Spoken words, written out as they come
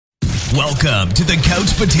Welcome to the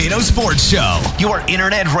Couch Potato Sports Show, your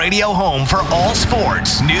internet radio home for all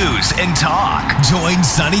sports, news, and talk. Join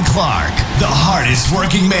Sonny Clark, the hardest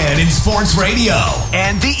working man in sports radio,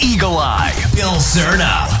 and the Eagle Eye, Bill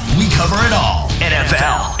Serna. We cover it all.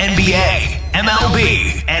 NFL, NBA,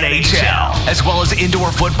 MLB, NHL, as well as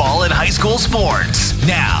indoor football and high school sports.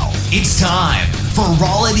 Now, it's time for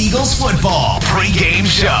Rowlett Eagles football pregame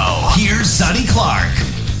show. Here's Sonny Clark.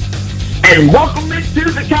 And welcome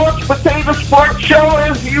into the Couch Potato Sports Show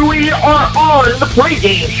as we are on the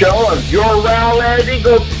pregame show of your Rowlett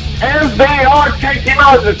Eagles as they are taking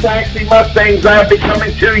on the Sachse Mustangs. I'll be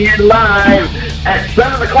coming to you live at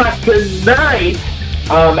 7 o'clock tonight.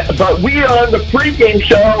 But we are on the pregame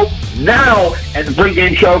show now, and the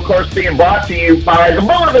pregame show, of course, being brought to you by the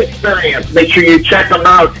Bullet Experience. Make sure you check them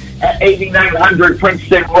out at 8900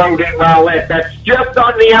 Princeton Road in Rowlett. That's just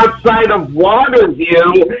on the outside of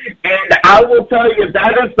Waterview, and I will tell you,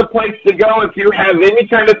 that is the place to go if you have any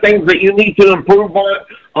kind of things that you need to improve on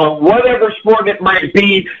whatever sport it might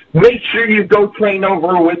be. Make sure you go train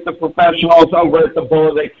over with the professionals over at the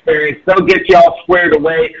Bullet Experience. They'll get you all squared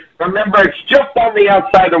away. Remember, it's just on the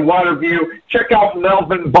outside of Waterview. Check out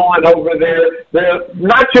Melvin Bullet over there.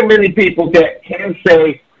 Not too many people can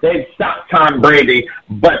say they've stopped Tom Brady,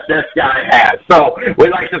 but this guy has. So we'd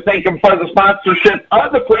like to thank him for the sponsorship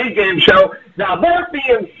of the pregame show. Now, that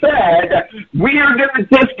being said, we are going to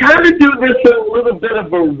just kind of do this in a little bit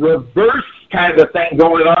of a reverse kind of thing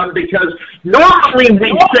going on, because normally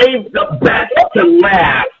we save the best to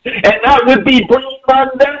last, and that would be bringing on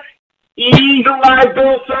the Eagle Eye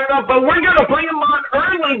Bill Serna, but we're going to bring him on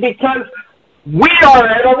early because we are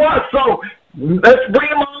at a loss. So let's bring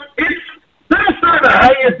him on. It's Serna.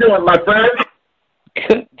 How you doing, my friend?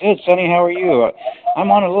 Good, Sonny. How are you?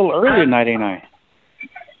 I'm on a little early tonight, ain't I?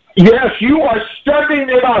 Yes, you are starting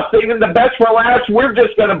it off, saving the best for last. We're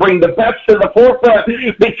just going to bring the best to the forefront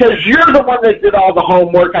because you're the one that did all the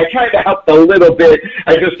homework. I tried to help a little bit.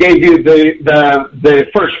 I just gave you the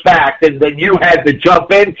first fact, and then you had to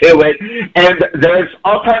jump into it. And there's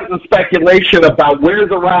all kinds of speculation about where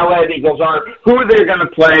the Rowlett Eagles are, who they're going to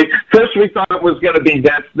play. First we thought it was going to be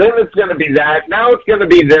this, then it's going to be that, now it's going to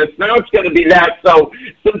be this, now it's going to be that. So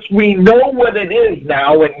since we know what it is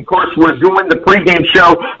now, and of course we're doing the pregame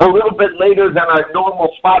show a little bit later than our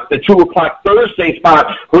normal spot, the 2 o'clock Thursday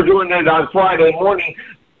spot. We're doing it on Friday morning.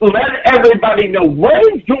 Let everybody know what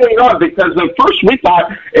is going on, because at first we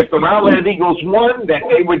thought if the Rowlett Eagles won, that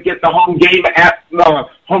they would get the home game at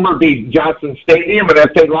Homer B. Johnson Stadium, and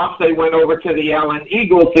if they lost, they went over to the Allen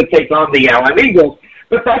Eagles to take on the Allen Eagles.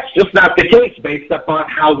 But that's just not the case based upon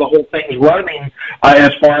how the whole thing's running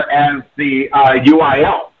as far as the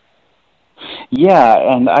UIL.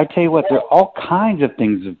 Yeah, and I tell you what, there are all kinds of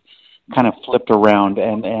things have kind of flipped around,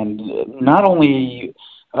 and not only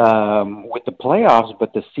with the playoffs,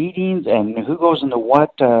 but the seedings and who goes into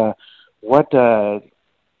what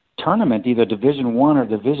tournament, either Division I or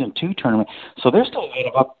Division II tournament. So there's still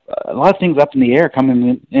a lot of things up in the air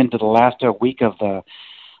coming into the last week of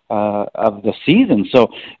the season.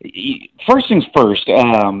 So first things first,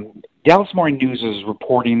 Dallas Morning News is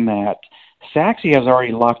reporting that Sachse has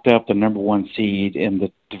already locked up the number 1 seed in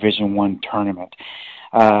the Division I tournament.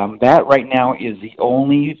 That right now is the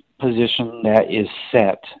only position that is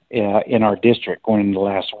set in our district going into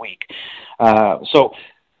last week. So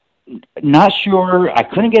not sure. I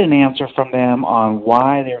couldn't get an answer from them on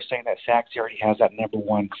why they're saying that Sachse already has that number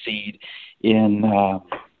 1 seed in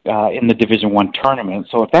the Division I tournament.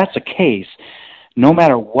 So if that's the case, no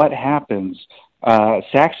matter what happens,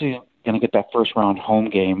 Sachse going to get that first round home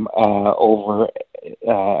game over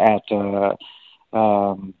at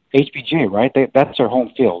HBJ, right? That's their home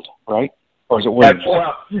field, right? Or is it Williams?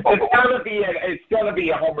 It's gonna be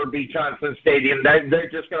a Homer B. Johnson Stadium. They're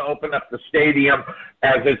just gonna open up the stadium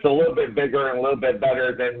as it's a little bit bigger and a little bit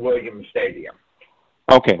better than Williams Stadium.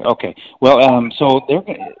 Okay. Well, so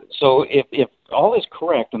if all is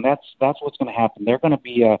correct, and that's what's going to happen, they're going to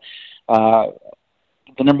be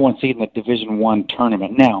the number 1 seed in the Division I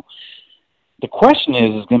tournament. Now, the question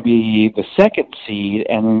is going to be the 2nd seed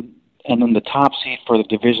and then the top seed for the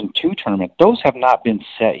Division II tournament. Those have not been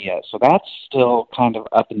set yet, so that's still kind of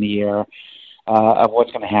up in the air of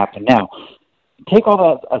what's going to happen. Now, take all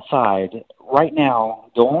that aside. Right now,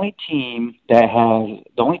 the only teams that have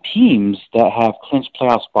clinched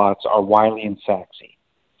playoff spots are Wiley and Sachse.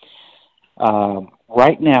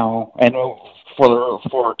 Right now, and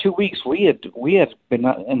for 2 weeks, we had been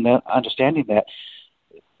in the understanding that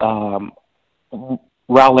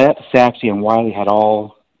Rowlett, Sachse, and Wiley had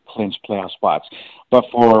all clinched playoff spots. But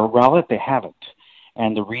for Rowlett, they haven't.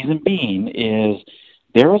 And the reason being is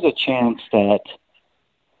there is a chance that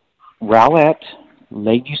Rowlett,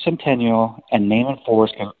 Lakeview Centennial, and Naaman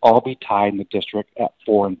Forest can all be tied in the district at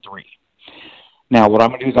 4-3. Now, what I'm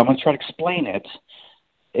going to do is I'm going to try to explain it.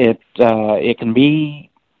 It can be.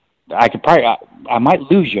 I might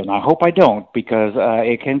lose you, and I hope I don't, because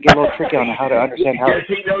it can get a little tricky on how to understand how. Because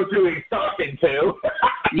he knows who he's talking to.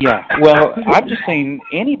 Yeah, well, I'm just saying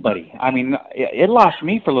anybody. I mean, it lost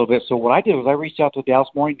me for a little bit, so what I did was I reached out to Dallas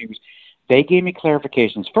Morning News. They gave me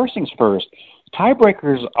clarifications. First things first,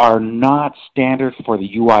 tiebreakers are not standard for the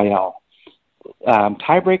UIL.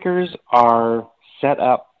 Tiebreakers are set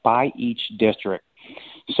up by each district.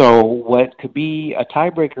 So what could be a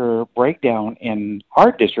tiebreaker breakdown in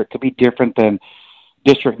our district could be different than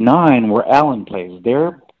District 9 where Allen plays.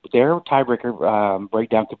 Their tiebreaker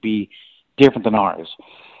breakdown could be different than ours.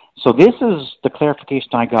 So this is the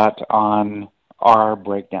clarification I got on our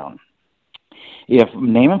breakdown. If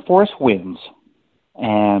Naaman Forest wins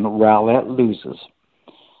and Rowlett loses,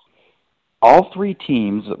 all three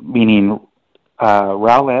teams, meaning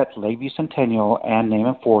Rowlett, Lakeview Centennial, and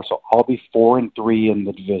Naaman Forest will all be 4-3 in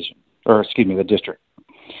the division, the district.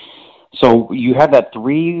 So you have that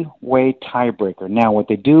three-way tiebreaker. Now, what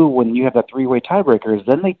they do when you have that three-way tiebreaker is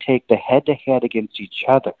then they take the head-to-head against each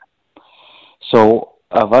other. So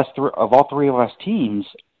of all three of us teams,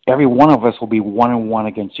 every one of us will be 1-1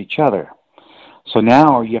 against each other. So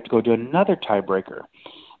now you have to go to another tiebreaker.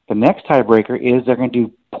 The next tiebreaker is they're going to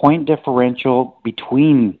do point differential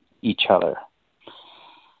between each other.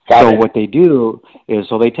 So what they do is,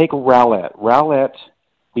 they take Rowlett. Rowlett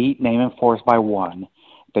beat Naaman Forest by 1.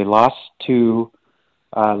 They lost to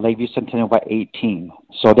Lakeview Centennial by 18.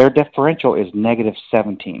 So their differential is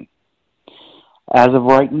 -17. As of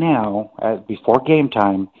right now, before game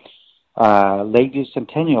time, Lakeview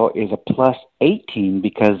Centennial is a +18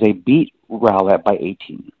 because they beat Rowlett by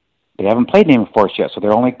 18. They haven't played Naaman Forest yet, so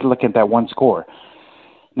they're only looking at that one score.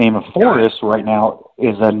 Naaman Forest right now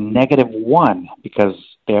is a -1 because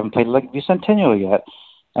they haven't played Lakeview Centennial yet,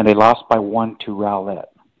 and they lost by 1 to Rowlett.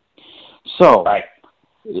 So,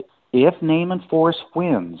 if Naaman Forest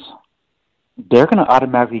wins, they're going to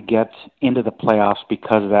automatically get into the playoffs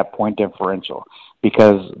because of that point differential,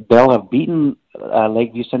 because they'll have beaten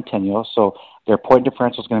Lakeview Centennial, so their point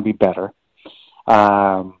differential is going to be better.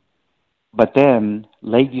 But then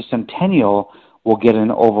Lakeview Centennial will get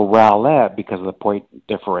in over Rowlett because of the point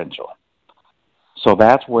differential. So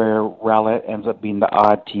that's where Rowlett ends up being the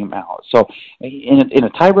odd team out. So in a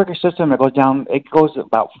tiebreaker system, it goes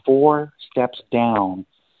about 4 steps down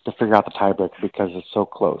to figure out the tiebreaker because it's so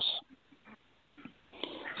close.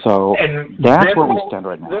 So that's where we stand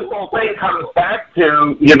right now. This whole thing comes back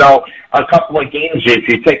to, a couple of games. If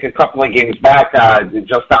you take a couple of games back,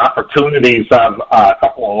 just the opportunities of a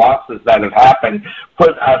couple of losses that have happened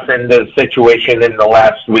put us in the situation in the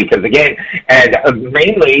last week of the game. And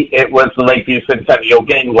mainly it was the Lakeview Centennial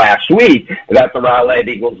game last week that the Rowlett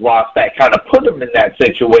Eagles lost that kind of put them in that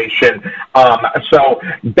situation. So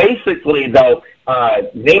basically, though,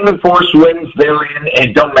 Naaman Forest wins, they're in.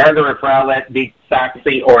 It don't matter if Rowlett beats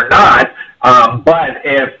Sachse or not. But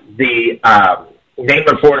if the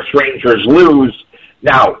Naaman Forest Rangers lose,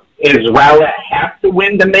 now, is Rowlett have to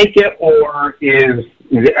win to make it, or is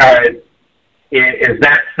that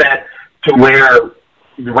set to where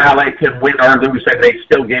Rowlett can win or lose and they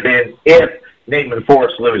still get in if Naaman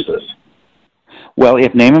Forest loses? Well,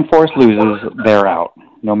 if Naaman Forest loses, they're out,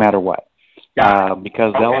 no matter what,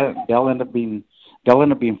 because they'll end up being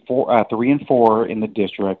 3-4 in the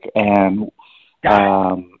district, and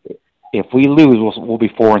if we lose, we'll be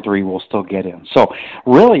 4-3. We'll still get in. So,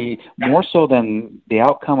 really, more so than the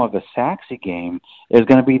outcome of the Sachse game is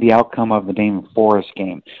going to be the outcome of the Naaman Forest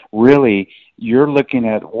game. Really, you're looking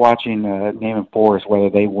at watching Naaman Forest whether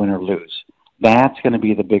they win or lose. That's going to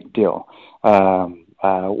be the big deal.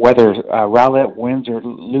 Whether Rowlett wins or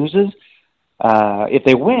loses, if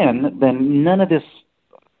they win, then none of this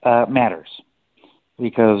matters,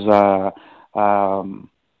 because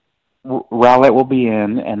Rowlett will be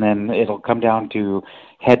in, and then it'll come down to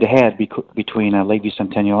head-to-head between Lakeview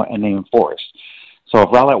Centennial and Naaman Forest. So if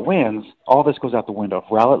Rowlett wins, all this goes out the window. If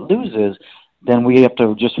Rowlett loses, then we have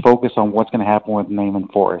to just focus on what's going to happen with Naaman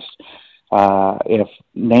Forest. If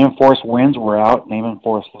Naaman Forest wins, we're out. Naaman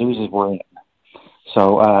Forest loses, we're in.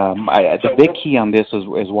 So the big key on this is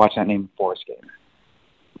watching that Naaman Forest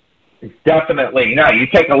game. Definitely. Now, you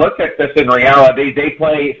take a look at this in reality. They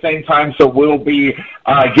play same time, so we'll be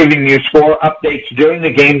giving you score updates during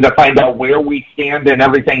the game to find out where we stand and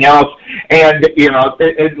everything else. And,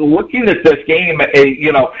 looking at this game,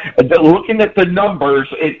 looking at the numbers,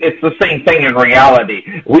 it's the same thing in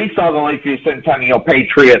reality. We saw the Lakeview Centennial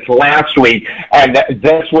Patriots last week, and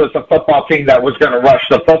this was a football team that was going to rush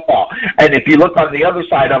the football. And if you look on the other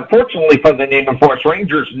side, unfortunately for the Neiman Forest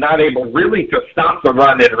Rangers, not able really to stop the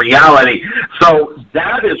run in reality. So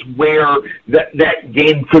that is where that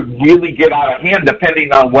game could really get out of hand,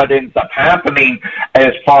 depending on what ends up happening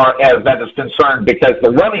as far as that is concerned, because the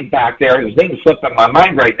running back there, his name is slipping my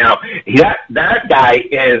mind right now, that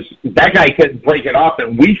guy could break it off,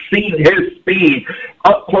 and we've seen his speed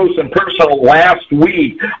up close and personal last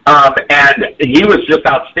week, and he was just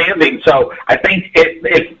outstanding. So I think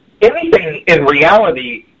if anything in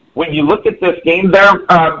reality, when you look at this game there,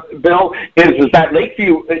 Bill, is that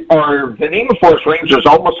Lakeview or the Neiman Forest Rangers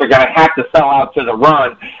almost are going to have to sell out to the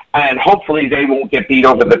run, and hopefully they won't get beat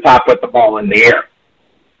over the top with the ball in the air.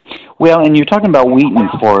 Well, and you're talking about Wheaton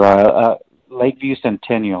for Lakeview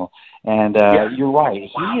Centennial, and you're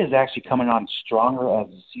right. He is actually coming on stronger as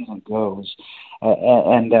the season goes,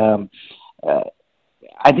 and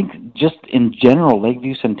I think just in general,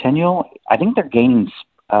 Lakeview Centennial, I think they're gaining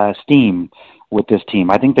steam with this team.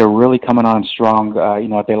 I think they're really coming on strong.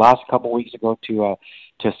 They lost a couple weeks ago to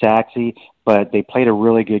Sachse, but they played a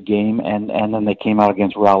really good game, and then they came out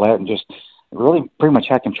against Rowlett and just really pretty much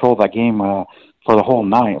had control of that game for the whole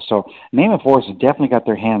night. So Neiman Forest has definitely got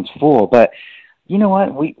their hands full. But you know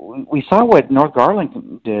what? We saw what North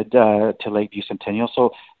Garland did to Lakeview Centennial.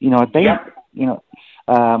 So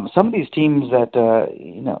some of these teams that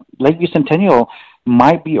Lakeview Centennial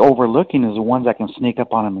might be overlooking as the ones that can sneak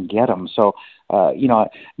up on them and get them. So,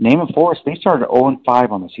 Neiman Forest, they started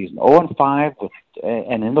 0-5 on the season. 0-5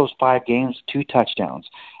 and in those 5 games, 2 touchdowns.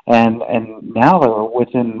 And now they're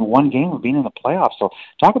within 1 game of being in the playoffs. So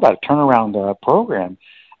talk about a turnaround program.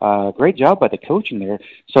 Great job by the coaching there.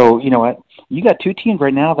 So, you know what? You got 2 teams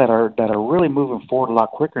right now that are really moving forward a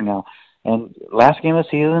lot quicker now. And last game of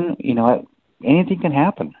the season, anything can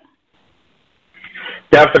happen.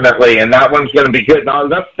 Definitely, and that one's going to be good. Now,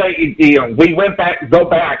 let's say we go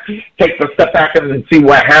back, take a step back and see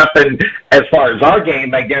what happened as far as our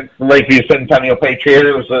game against the Lakeview Centennial Patriots.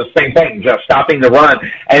 It was the same thing, just stopping the run.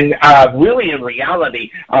 And really, in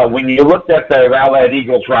reality, when you looked at the Rowlett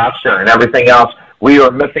Eagles roster and everything else, we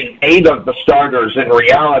were missing 8 of the starters in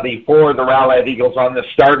reality for the Rowlett Eagles on the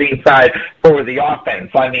starting side for the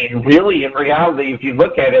offense. I mean, really, in reality, if you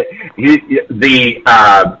look at it, the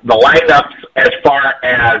lineups as far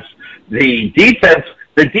as the defense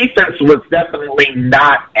was definitely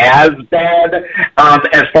not as bad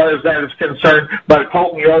as far as that is concerned. But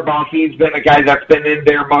Colton Yorbaugh, he's been a guy that's been in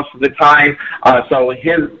there most of the time. So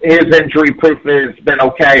his injury proof has been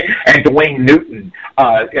okay. And Dwayne Newton,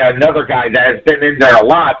 another guy that has been in there a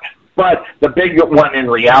lot. But the big one in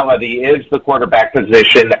reality is the quarterback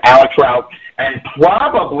position, Alex Rowlett, and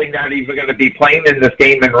probably not even going to be playing in this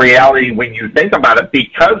game in reality when you think about it,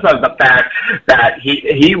 because of the fact that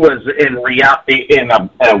he was in reality in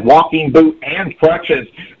a walking boot and crutches.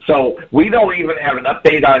 So we don't even have an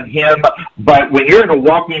update on him. But when you're in a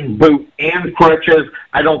walking boot and crutches,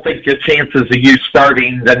 I don't think your chances of you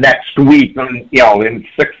starting the next week, in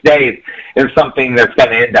 6 days, is something that's going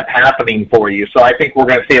to end up happening for you. So I think we're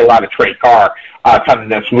going to see a lot of Trey Carr coming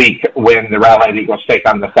this week when the Rowlett Eagles take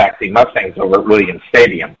on the Sachse Mustangs over at Williams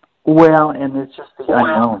Stadium. Well, and it's just the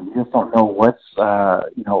unknown. You just don't know what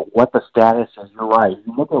the status is. You're right.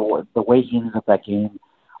 You look at the way he ended up that game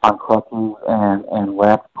on crutches and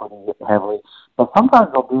left pretty heavily. But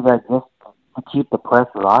sometimes they'll do that just to keep the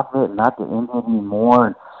pressure off it and not to injure it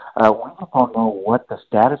anymore. And we just don't know what the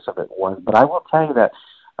status of it was. But I will tell you that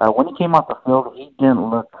when he came off the field, he didn't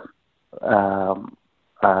look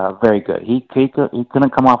very good. He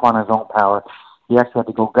couldn't come off on his own power. He actually had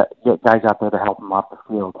to go get guys out there to help him off the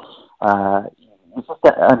field. It's just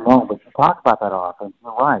that unknown. But you talk about that offense,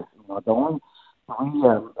 you're right. The only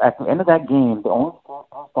at the end of that game, the only 4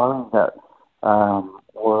 starters that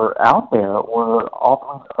were out there were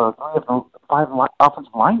all 3 of the 5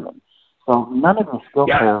 offensive linemen. So none of the skill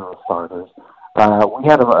players were starters. We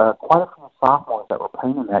had quite a few sophomores that were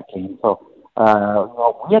playing in that game. So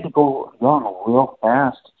we had to go young real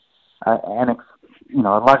fast, and a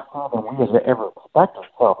lot more than we had ever expected.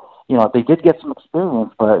 So they did get some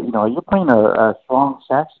experience, but you're playing a strong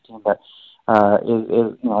Sachse team that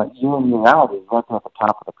is year in year out is right there at the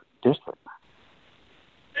top of the district.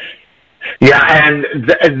 Yeah, and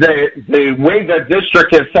the way the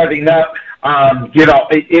district is setting up,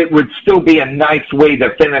 it would still be a nice way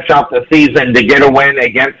to finish out the season to get a win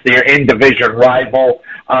against their in-division rival.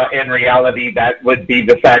 In reality, that would be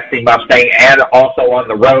the Sachse Mustangs, and also on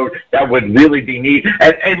the road, that would really be neat.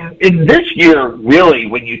 And in this year, really,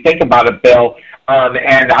 when you think about it, Bill,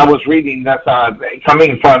 and I was reading this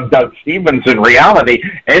coming from Doug Stevens. In reality,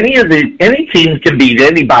 any teams can beat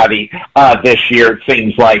anybody this year. It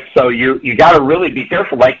seems like, so you got to really be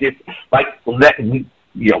careful.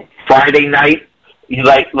 Friday night,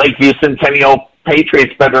 Lakeview Centennial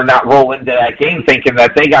Patriots better not roll into that game thinking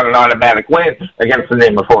that they got an automatic win against the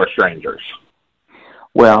name of four strangers.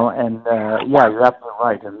 Well, and you're absolutely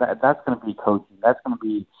right, and that's going to be coaching. That's going to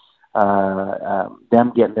be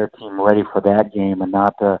them getting their team ready for that game, and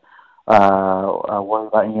not to worry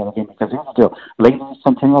about any other game. Because here's the deal: Lakeview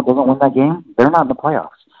Centennial doesn't win that game, they're not in the playoffs.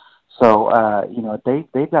 So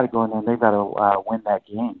they've got to go in there and they've got to win that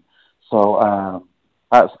game. So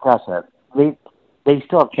scratch that. They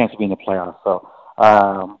still have a chance to be in the playoffs. So,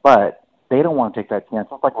 but they don't want to take that chance.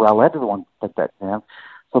 It's like Rowlett doesn't want to take that chance.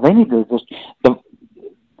 So they need to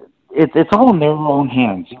it's all in their own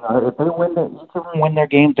hands. If they each of them win their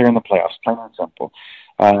games, they're in the playoffs. Plain and simple.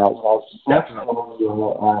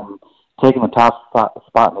 Taking the top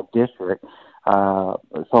spot in the district.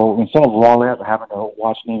 So instead of Rowlett having to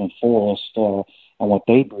watch Neiman Forest and what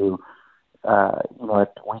they do,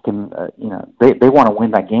 we can. They want to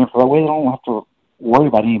win that game, so that way they don't have to worry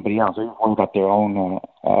about anybody else. They just worry about their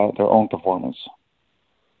own performance.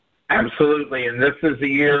 Absolutely, and this is a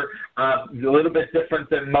year a little bit different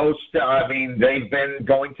than most. They've been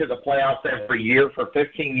going to the playoffs every year for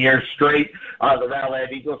 15 years straight. The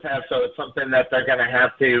Rowlett Eagles have, so it's something that they're going to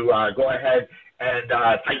have to go ahead and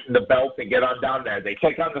tighten the belt and get on down there. They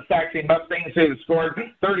take on the Sachse Mustangs, who scored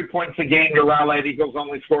 30 points a game. The Rowlett Eagles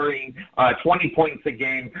only scoring 20 points a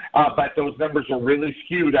game, but those numbers are really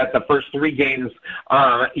skewed at the first three games,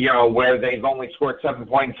 where they've only scored 7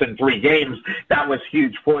 points in 3 games. That was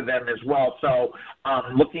huge for them as well. So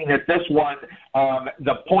looking at this one,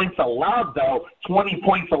 the points allowed, though, 20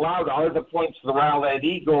 points allowed are the points the Rowlett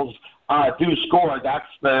Eagles do score. That's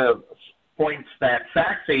the points that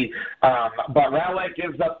Sachse, but Rowlett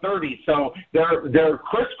gives up 30, so they're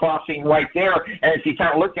crisscrossing right there. And if you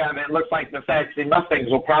kind of look at it, it looks like the Sachse Mustangs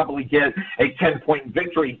will probably get a 10-point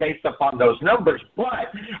victory based upon those numbers.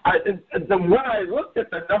 But when I looked at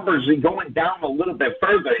the numbers and going down a little bit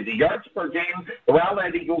further, the yards per game, the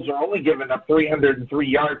Rowlett Eagles are only giving up 303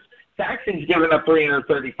 yards. Sachse's giving up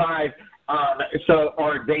 335,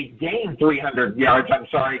 or they gained 300 yards. I'm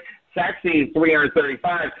sorry. Sachse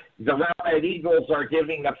 335. The Rowlett Eagles are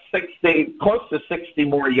giving up close to 60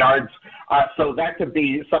 more yards. So that could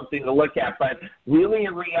be something to look at. But really,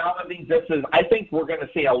 in reality, I think we're going to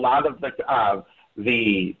see a lot of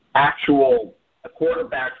the actual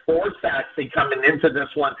quarterback for Sachse coming into this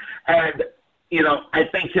one. And, I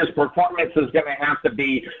think his performance is going to have to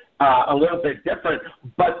be a little bit different.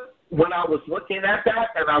 But when I was looking at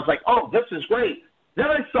that, and I was like, oh, this is great. Then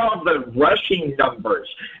I saw the rushing numbers.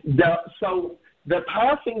 So the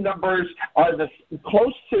passing numbers are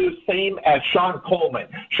close to same as Sean Coleman.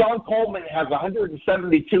 Sean Coleman has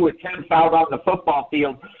 172 attempts out on the football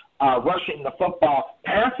field, rushing the football.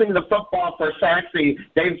 Passing the football for Sachse,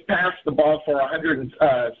 they've passed the ball for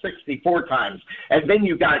 164 times. And then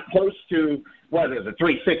you got close to,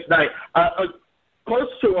 369, close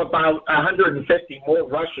to about 150 more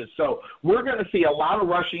rushes. So we're going to see a lot of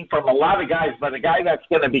rushing from a lot of guys, but a guy that's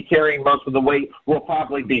going to be carrying most of the weight will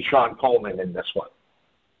probably be Sean Coleman in this one.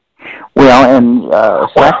 Well, and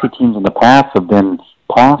Sachse teams in the past have been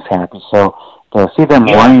pass happy, so to see them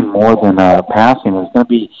running more than passing is going to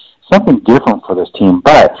be something different for this team.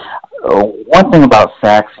 But one thing about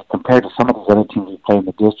Sachse, compared to some of these other teams we play in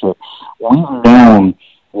the district, we've known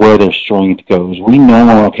where their strength goes. We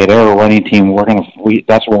know, okay, they're a running team.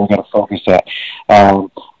 That's where we're gonna focus at.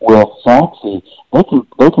 With Sachse, they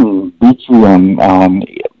can beat you on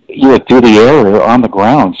either through the air or on the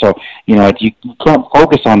ground. So you can't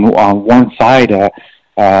focus on one side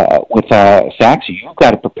with Sachse. You've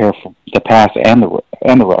got to prepare for the pass and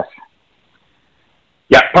the rush.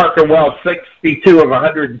 Yeah, Parker Wells, 62 of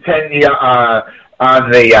 110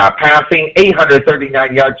 on the passing,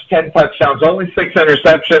 839 yards, 10 touchdowns, only 6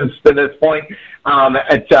 interceptions to this point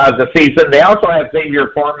at the season. They also have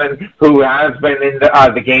Xavier Foreman, who has been in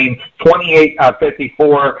the game,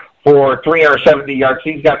 28-54 for 370 yards.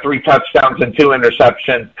 He's got 3 touchdowns and 2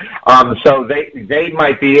 interceptions. So they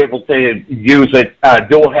might be able to use a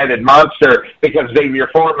dual-headed monster because Xavier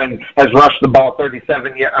Foreman has rushed the ball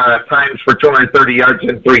 37 times for 230 yards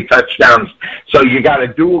and 3 touchdowns. So you got a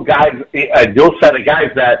dual set of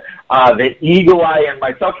guys that the Eagle Eye and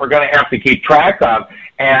myself are going to have to keep track of.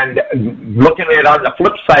 And looking at it on the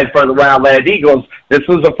flip side for the Rowlett Eagles, this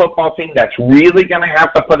is a football team that's really going to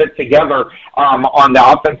have to put it together on the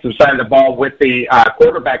offensive side of the ball with the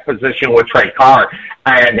quarterback position with Trey Carr,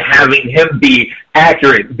 and having him be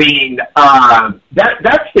accurate, being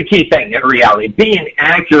that's the key thing in reality, being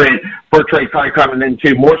accurate for Trey Carr coming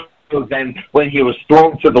into more so than when he was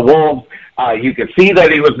thrown to the wolves. You could see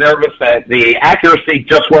that he was nervous, that the accuracy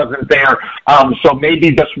just wasn't there. So maybe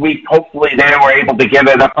this week, hopefully they were able to get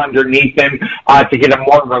it up underneath him to get him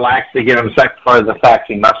more relaxed, to get him set for the Sachse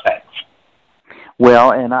Mustangs.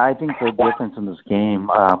 Well, and I think the difference in this game,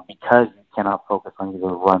 because you cannot focus on either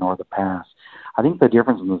the run or the pass, I think the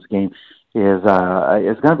difference in this game is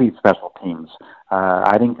going to be special teams.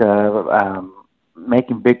 I think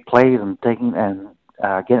making big plays and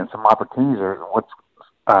getting some opportunities are what's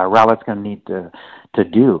Rowlett's going to need to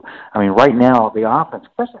do. I mean, right now the offense,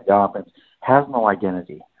 especially the offense, has no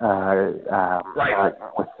identity. Right.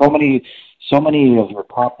 With so many of your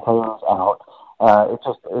top players out,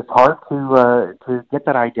 it's hard to get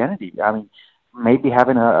that identity. I mean, maybe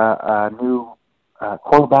having a new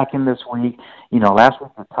quarterback in this week. Last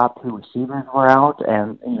week the top 2 receivers were out,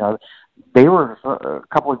 and they were a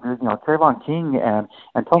couple of years. Trayvon King and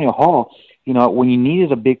Antonio Hall. When you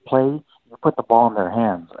needed a big play, you put the ball in their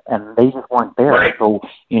hands, and they just weren't there. Right. So,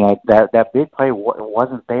 that big play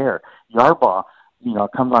wasn't there. Yarbaugh,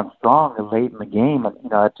 comes on strong and late in the game, and,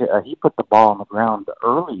 he put the ball on the ground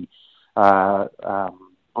early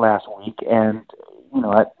last week, and,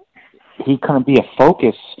 he couldn't be a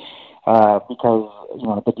focus because,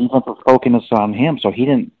 the defense was focused on him, so he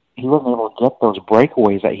wasn't able to get those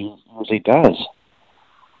breakaways that he usually does.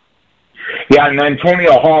 Yeah, and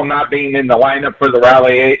Antonio Hall not being in the lineup for the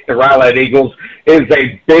Rowlett Eagles is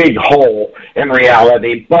a big hole in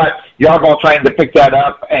reality. But Yarbaugh trying to pick that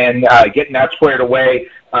up and getting that squared away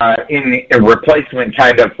in a replacement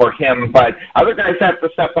kind of for him. But other guys have to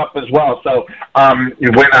step up as well. So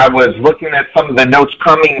when I was looking at some of the notes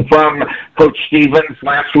coming from Coach Stevens,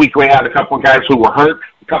 last week we had a couple of guys who were hurt,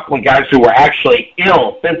 a couple of guys who were actually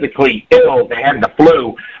physically ill. They had the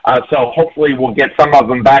flu. So hopefully we'll get some of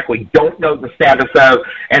them back. We don't know the status of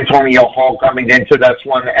Antonio Hall coming into this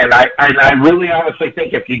one. And I really honestly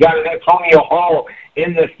think if you got an Antonio Hall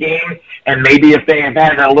in this game, and maybe if they have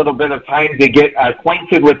had a little bit of time to get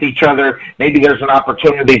acquainted with each other, maybe there's an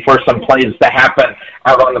opportunity for some plays to happen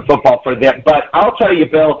out on the football for them. But I'll tell you,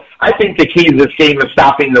 Bill, I think the key to this game is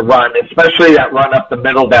stopping the run, especially that run up the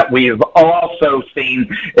middle that we've also seen.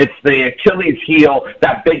 It's the Achilles heel,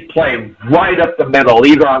 that big play right up the middle,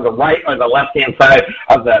 either on the right or the left-hand side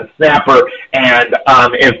of the snapper. And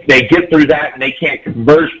if they get through that and they can't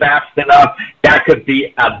converge fast enough, that could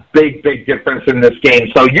be a big, big difference in this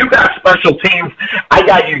game. So you got special teams.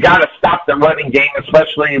 You got to stop the running game,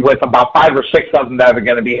 especially with about 5 or 6 of them that are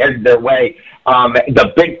going to be headed their way.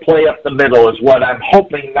 The big play up the middle is what I'm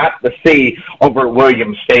hoping not to see over at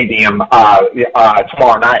Williams Stadium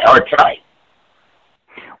tomorrow night or tonight.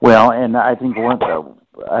 Well, and I think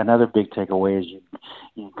another big takeaway is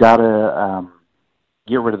you got to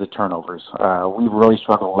get rid of the turnovers. We've really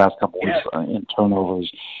struggled the last couple of weeks in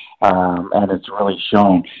turnovers, and it's really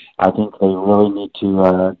shown. I think they really need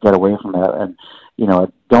to get away from that, and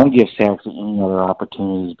don't give Sachse any other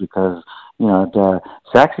opportunities because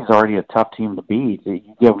Sachse is already a tough team to beat.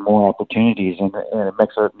 You give them more opportunities, and it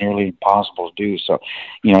makes it nearly impossible to do. So,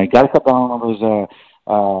 you got to cut down on those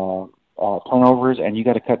turnovers, and you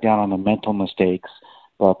got to cut down on the mental mistakes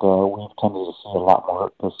that we've tended to see a lot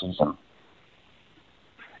more this season.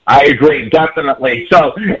 I agree, definitely.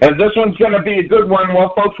 So, if this one's going to be a good one,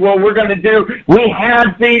 well, folks, what we're going to do, we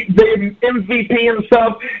have the MVP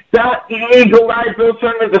himself, the Eagle Eye, Bill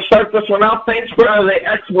Serna, to start this one out. Thanks for the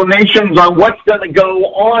explanations on what's going to go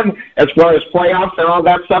on as far as playoffs and all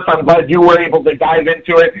that stuff. I'm glad you were able to dive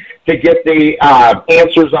into it to get the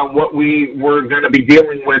answers on what we were going to be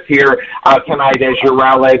dealing with here tonight as your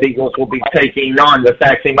Rowlett Eagles will be taking on the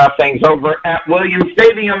Sachse Mustangs over at Williams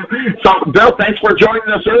Stadium. So, Bill, thanks for joining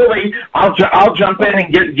us early. I'll jump in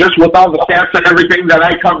and get just with all the stats and everything that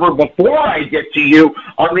I cover before I get to you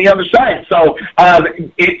on the other side. So,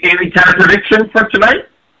 any kind of prediction for tonight?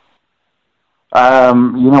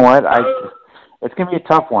 You know what? It's going to be a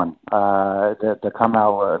tough one to come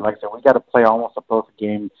out. Like I said, we got to play almost a perfect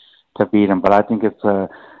game to beat them. But I think it's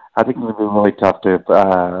I think it'll be really tough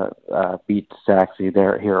to beat Sachse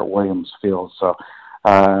there here at Williams Field. So,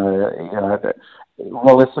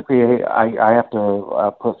 realistically, I have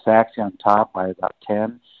to put Sachse on top by about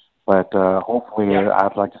 10, but hopefully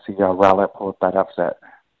I'd like to see Rowlett pull that upset.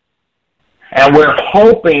 And we're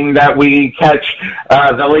hoping that we catch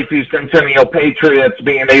the Lakeview Centennial Patriots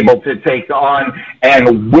being able to take on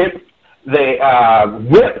and whip put a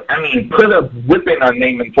whipping on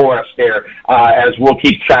Naaman Forest there as we'll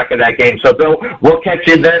keep track of that game. So, Bill, we'll catch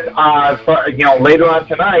you then later on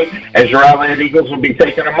tonight as your Rowlett Eagles will be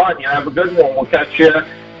taking them on. You have a good one. We'll catch you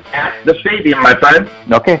at the stadium, my friend.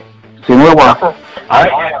 Okay. See you in a little while. All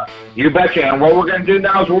right. You betcha. And what we're going to do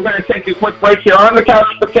now is we're going to take a quick break here on the Couch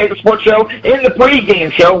Potato Sports Show in the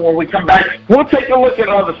pregame show. When we come back, we'll take a look at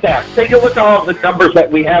all the stats, take a look at all the numbers that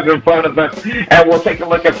we have in front of us, and we'll take a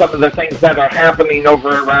look at some of the things that are happening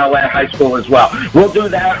over at Rowlett High School as well. We'll do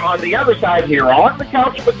that on the other side here on the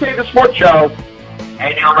Couch Potato Sports Show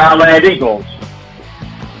and your Rowlett Eagles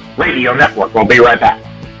Radio Network. We'll be right back.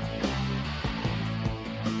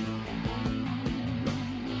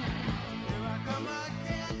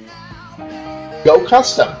 Go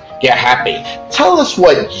custom. Get happy. Tell us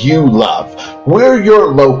what you love. We're your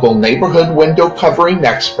local neighborhood window covering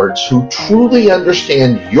experts who truly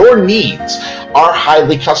understand your needs. Our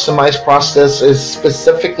highly customized process is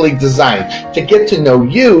specifically designed to get to know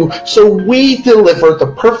you, so we deliver the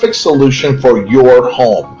perfect solution for your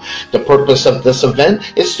home. The purpose of this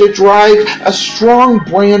event is to drive a strong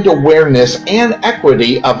brand awareness and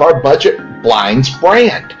equity of our Budget Blinds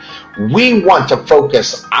brand. We want to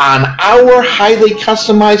focus on our highly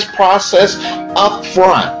customized process up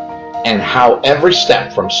front and how every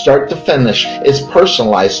step from start to finish is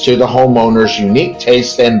personalized to the homeowner's unique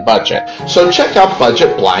taste and budget. So check out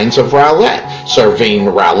Budget Blinds of Rowlett, serving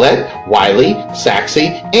Rowlett, Wiley, Sachse,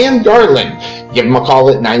 and Garland. Give them a call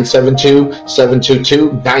at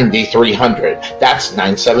 972-722-9300. That's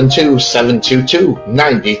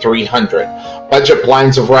 972-722-9300. Budget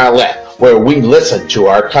Blinds of Rowlett, where we listen to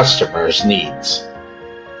our customers' needs.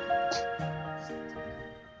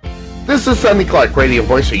 This is Sonny Clark, radio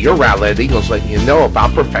voice of your Rowlett Eagles, letting you know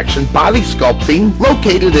about Perfection Body Sculpting,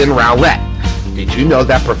 located in Rowlett. Did you know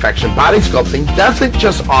that Perfection Body Sculpting doesn't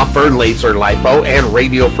just offer laser lipo and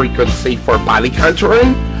radio frequency for body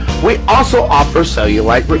contouring? We also offer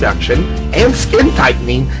cellulite reduction and skin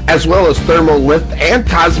tightening, as well as thermal lift and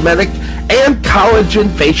cosmetic and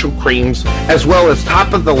collagen facial creams, as well as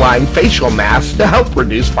top-of-the-line facial masks to help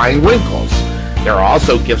reduce fine wrinkles. There are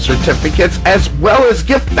also gift certificates as well as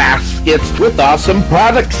gift baskets with awesome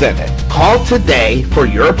products in it. Call today for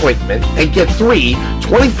your appointment and get 3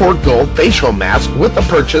 24 gold facial masks with the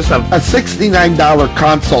purchase of a $69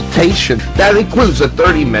 consultation that includes a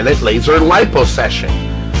 30-minute laser lipo session.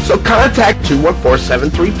 So contact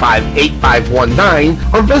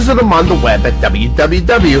 214-735-8519 or visit them on the web at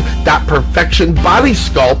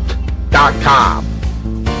www.perfectionbodysculpt.com.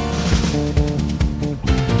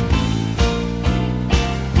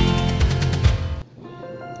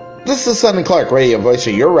 This is Sonny Clark, radio voice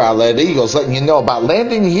of your Rowlett Eagles, letting you know about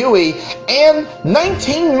Landon Huey and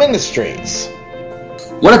 19 Ministries.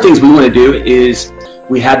 One of the things we want to do is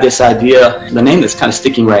we have this idea, the name that's kind of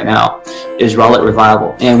sticking right now is Rowlett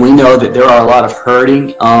Revival. And we know that there are a lot of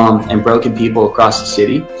hurting and broken people across the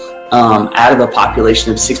city. Out of a population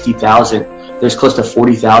of 60,000, there's close to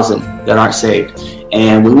 40,000 that aren't saved.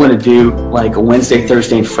 And we want to do like a Wednesday,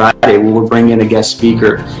 Thursday, and Friday where we'll bring in a guest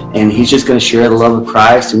speaker, and he's just going to share the love of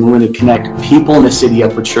Christ, and we want to connect people in the city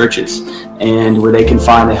up with churches, and where they can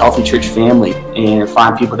find a healthy church family and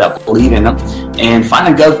find people that believe in them and find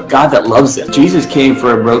a God that loves them. Jesus came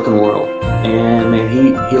for a broken world, and man,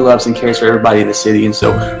 he loves and cares for everybody in the city. And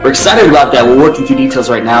so we're excited about that. We're working through details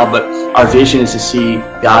right now, but our vision is to see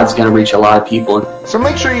God's going to reach a lot of people. So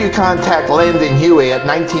make sure you contact Landon Huey at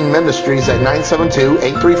 19 Ministries at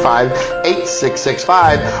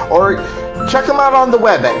 972-835-8665, or check them out on the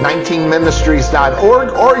web at 19ministries.org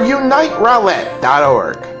or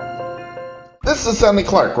uniterowlett.org. This is Sonny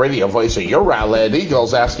Clark, radio voice of your Rowlett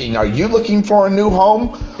Eagles, asking, are you looking for a new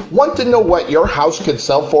home? Want to know what your house could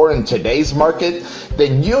sell for in today's market?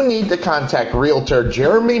 Then you need to contact Realtor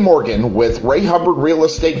Jeremy Morgan with Ray Hubbard Real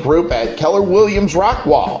Estate Group at Keller Williams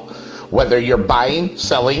Rockwall. Whether you're buying,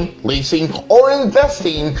 selling, leasing, or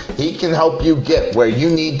investing, he can help you get where you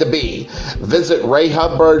need to be. Visit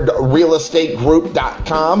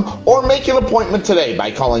RayHubbardRealEstateGroup.com or make an appointment today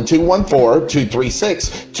by calling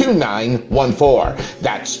 214-236-2914.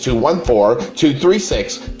 That's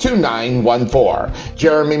 214-236-2914.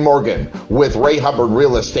 Jeremy Morgan with Ray Hubbard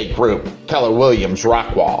Real Estate Group, Keller Williams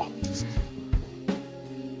Rockwall.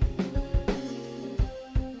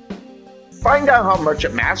 Find out how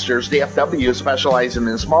Merchant Masters DFW, specializing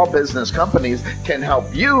in small business companies, can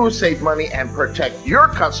help you save money and protect your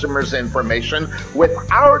customers' information with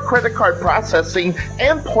our credit card processing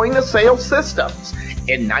and point-of-sale systems.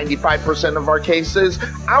 In 95% of our cases,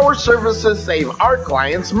 our services save our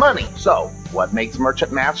clients money. So, what makes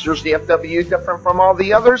Merchant Masters DFW different from all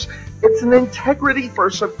the others? It's an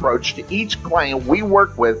integrity-first approach to each client we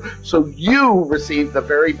work with so you receive the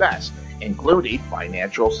very best, including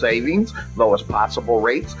financial savings, lowest possible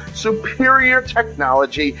rates, superior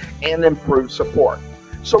technology, and improved support.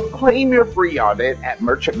 So claim your free audit at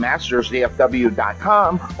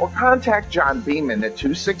merchantmastersdfw.com or contact John Beeman at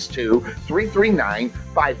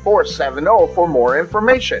 262-339-5470 for more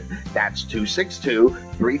information. That's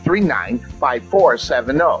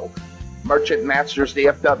 262-339-5470. Merchant Masters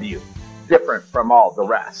DFW, different from all the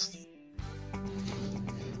rest.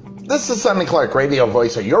 This is Sonny Clark, radio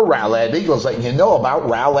voice of your Rowlett Eagles, letting you know about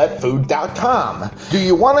RowlettFood.com. Do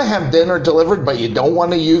you want to have dinner delivered but you don't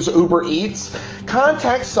want to use Uber Eats?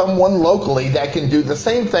 Contact someone locally that can do the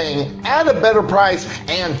same thing at a better price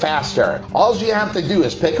and faster. All you have to do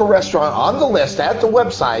is pick a restaurant on the list at the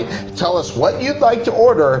website, tell us what you'd like to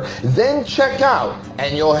order, then check out,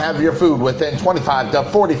 and you'll have your food within 25 to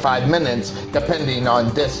 45 minutes, depending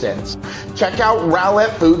on distance. Check out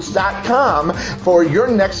RowlettFoods.com for your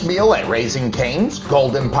next meal at Raising Cane's,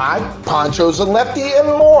 Golden Pot, Ponchos and Lefty, and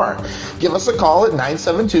more. Give us a call at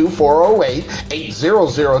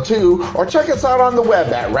 972-408-8002 or check us out on the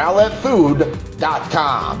web at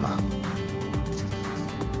RowlettFood.com.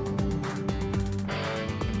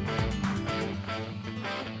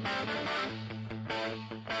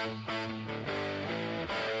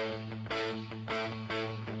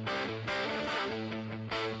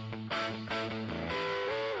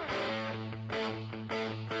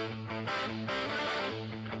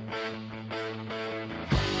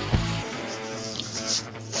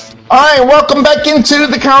 All right, welcome back into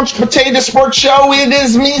the Couch Potato Sports Show. It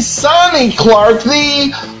is me, Sonny Clark,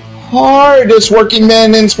 the hardest working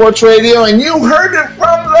man in sports radio, and you heard it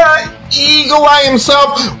from the Eagle Eye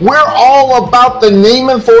himself. We're all about the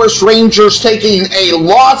Naaman Forest Rangers taking a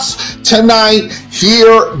loss tonight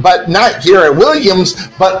here, but not here at Williams,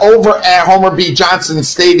 but over at Homer B. Johnson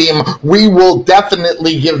Stadium. We will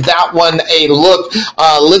definitely give that one a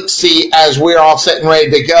look-see as we're all sitting ready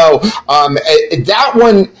to go. That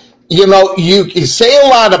one, you know, you can say a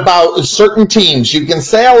lot about certain teams. You can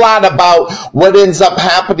say a lot about what ends up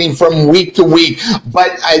happening from week to week.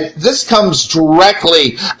 But this comes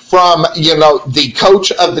directly from, you know, the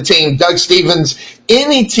coach of the team, Doug Stevens.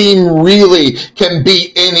 Any team really can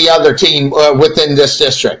beat any other team within this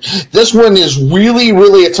district. This one is really,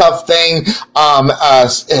 really a tough thing,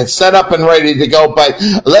 set up and ready to go. But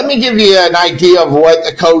let me give you an idea of what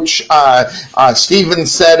the coach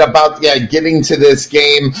Stevens said about getting to this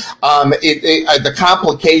game. The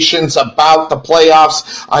complications about the playoffs,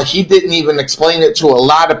 he didn't even explain it to a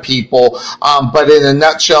lot of people. But in a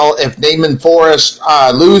nutshell, if Naaman Forest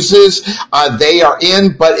loses, they are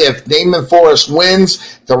in. But if Naaman Forest wins,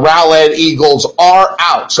 the Rowlett Eagles are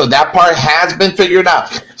out. So that part has been figured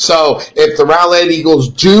out. So if the Rowlett Eagles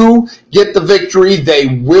do get the victory, they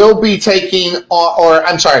will be taking,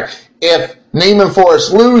 if Naaman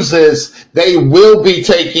Forest loses, they will be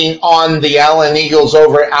taking on the Allen Eagles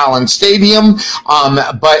over at Allen Stadium.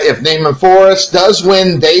 But if Naaman Forest does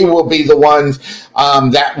win, they will be the ones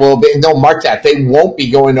that will be, no, mark that, they won't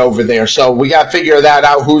be going over there. So we got to figure that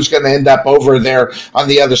out, who's going to end up over there on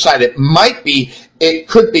the other side. It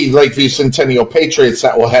could be Lakeview Centennial Patriots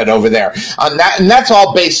that will head over there. And that's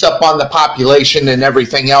all based up on the population and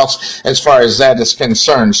everything else as far as that is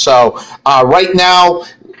concerned. So right now,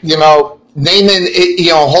 you know, Naaman,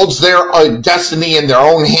 holds their destiny in their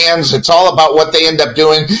own hands. It's all about what they end up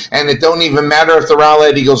doing, and it don't even matter if the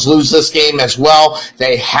Rowlett Eagles lose this game as well.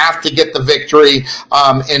 They have to get the victory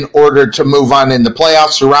in order to move on in the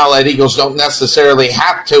playoffs. The Rowlett Eagles don't necessarily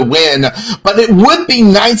have to win, but it would be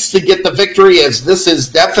nice to get the victory, as this is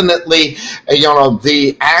definitely,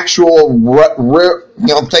 the actual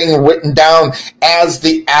thing written down as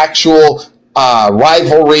the actual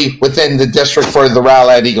rivalry within the district for the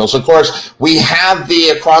Rowlett Eagles. Of course, we have the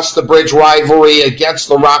across the bridge rivalry against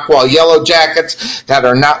the Rockwall Yellow Jackets that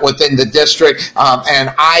are not within the district,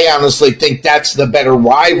 and I honestly think that's the better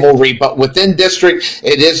rivalry. But within district,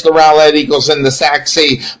 it is the Rowlett Eagles and the Sachse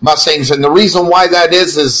Mustangs, and the reason why that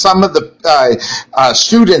is some of the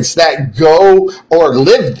students that go or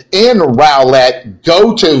lived in Rowlett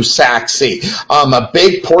go to Sachse. A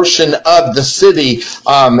big portion of the city,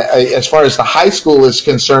 as far as the high school is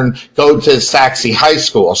concerned, go to Sachse High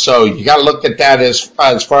School. So you got to look at that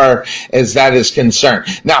as far as that is concerned.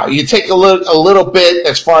 Now, you take a little bit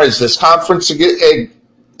as far as this conference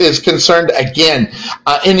is concerned. Again,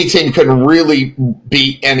 any team can really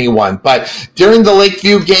beat anyone. But during the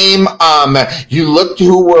Lakeview game, you looked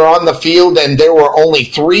who were on the field, and there were only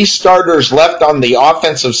 3 starters left on the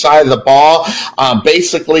offensive side of the ball.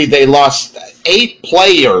 Basically, they lost 8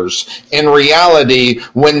 players in reality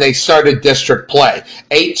when they started district play.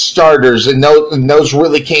 8 starters, and those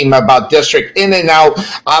really came about district in and out.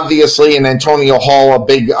 Obviously, in Antonio Hall, a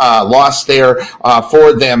big loss there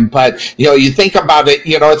for them. But, you think about it,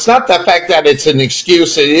 it's not the fact that it's an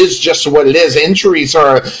excuse. It is just what it is. Injuries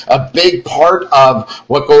are a big part of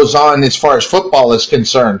what goes on as far as football is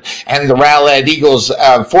concerned. And the Rowlett Eagles,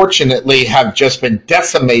 fortunately, have just been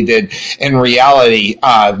decimated in reality.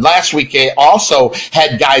 Last week, also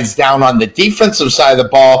had guys down on the defensive side of the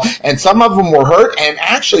ball, and some of them were hurt, and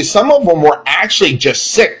actually some of them were actually just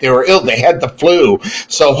sick. They were ill. They had the flu.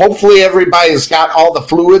 So hopefully everybody's got all the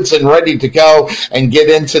fluids and ready to go and get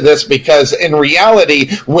into this, because in reality,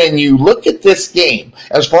 when you look at this game,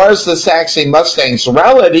 as far as the Sachse Mustangs, the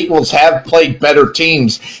Rowlett Eagles have played better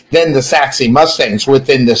teams than the Sachse Mustangs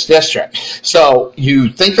within this district. So you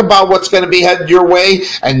think about what's going to be headed your way,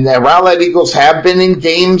 and the Rowlett Eagles have been in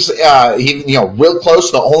games, real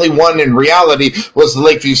close. The only one in reality was the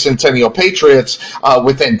Lakeview Centennial Patriots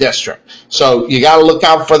within district. So you got to look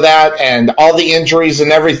out for that and all the injuries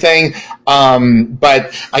and everything.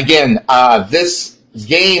 But again, this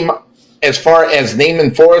game, as far as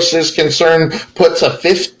Naaman Forest is concerned, puts a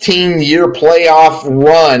 15-year playoff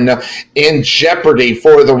run in jeopardy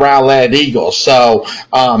for the Rowlett Eagles. So,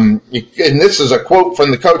 and this is a quote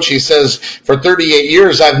from the coach. He says, "For 38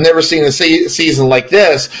 years, I've never seen a season like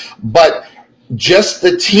this, but just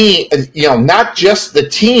the team, not just the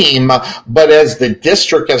team, but as the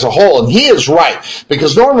district as a whole." And he is right,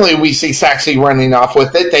 because normally we see Sachse running off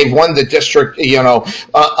with it. They've won the district,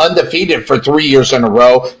 undefeated for 3 years in a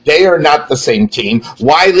row. They are not the same team.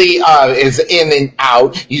 Wiley is in and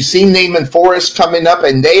out. You see Naaman Forest coming up,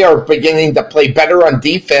 and they are beginning to play better on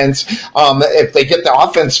defense. If they get the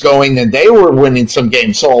offense going, and they were winning some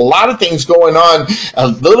games. So a lot of things going on, a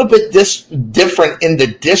little bit different in the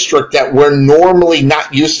district that we're normally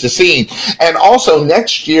not used to seeing. And also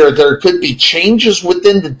next year there could be changes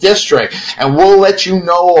within the district, and we'll let you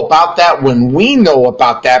know about that when we know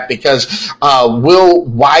about that, because will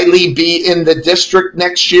Wiley be in the district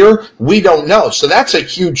next year? We don't know. So that's a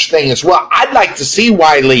huge thing as well. I'd like to see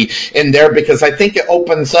Wiley in there, because I think it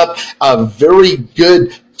opens up a very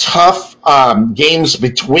good, tough games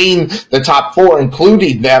between the top 4,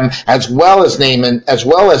 including them, as well as Naaman, as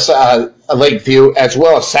well as Lakeview, as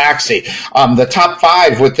well as Sachse. The top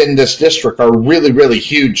 5 within this district are really, really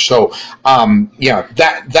huge. So,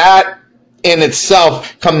 that in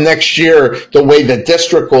itself, come next year, the way the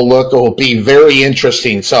district will look, it will be very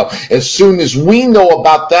interesting. So as soon as we know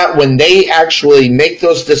about that, when they actually make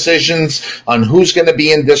those decisions on who's going to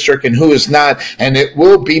be in district and who is not, and it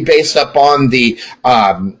will be based upon the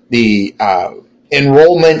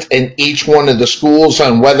enrollment in each one of the schools,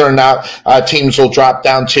 on whether or not teams will drop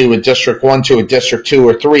down to a District 1, to a District 2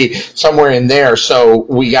 or 3, somewhere in there. So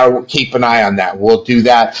we got to keep an eye on that. We'll do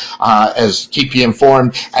that, keep you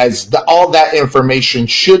informed, as all that information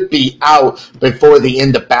should be out before the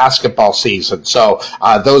end of basketball season. So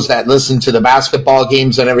those that listen to the basketball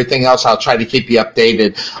games and everything else, I'll try to keep you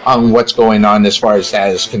updated on what's going on as far as that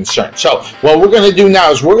is concerned. So what we're going to do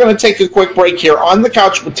now is we're going to take a quick break here on the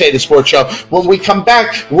Couch Potato Sports Show. When we come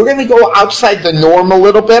back, we're going to go outside the norm a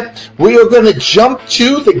little bit. We are going to jump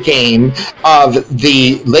to the game of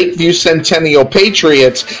the Lakeview Centennial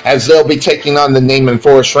Patriots, as they'll be taking on the Naaman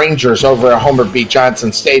Forest Rangers over at Homer B.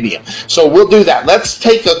 Johnson Stadium. So we'll do that. Let's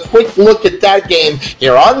take a quick look at that game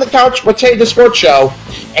here on the Couch Potato Sports Show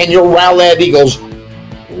and your Rowlett Eagles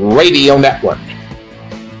Radio Network.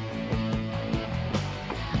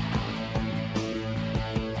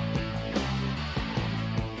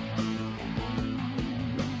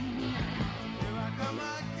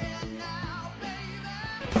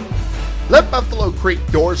 Let Buffalo Creek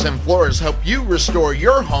Doors and Floors help you restore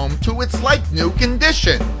your home to its like-new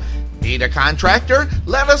condition. Need a contractor?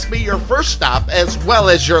 Let us be your first stop as well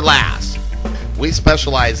as your last. We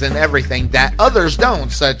specialize in everything that others don't,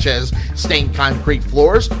 such as stained concrete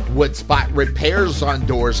floors, wood spot repairs on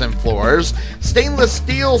doors and floors, stainless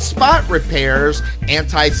steel spot repairs,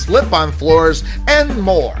 anti-slip on floors, and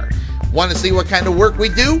more. Want to see what kind of work we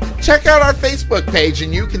do? Check out our Facebook page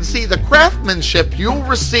and you can see the craftsmanship you'll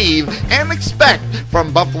receive and expect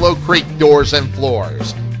from Buffalo Creek Doors and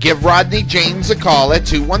Floors. Give Rodney James a call at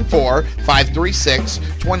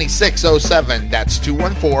 214-536-2607. That's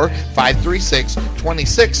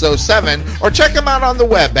 214-536-2607. Or check him out on the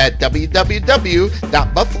web at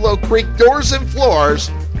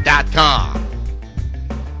www.buffalocreekdoorsandfloors.com.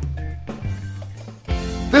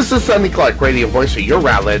 This is Sonny Clark, radio voice of your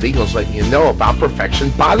Rowlett Eagles, letting you know about Perfection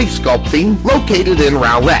Body Sculpting, located in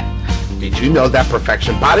Rowlett. Did you know that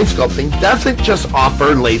Perfection Body Sculpting doesn't just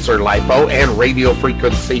offer laser lipo and radio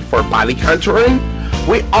frequency for body contouring?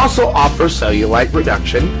 We also offer cellulite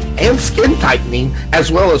reduction and skin tightening,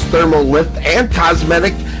 as well as thermal lift and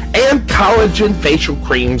cosmetic and collagen facial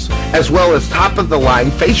creams, as well as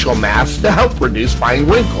top-of-the-line facial masks to help reduce fine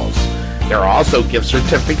wrinkles. There are also gift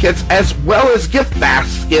certificates as well as gift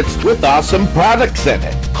baskets with awesome products in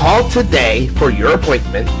it. Call today for your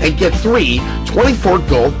appointment and get 3 24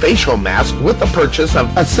 gold facial masks with the purchase of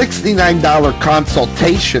a $69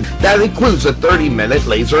 consultation that includes a 30-minute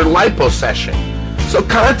laser lipo session. So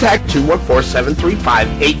contact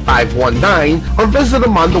 214-735-8519 or visit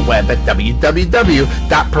them on the web at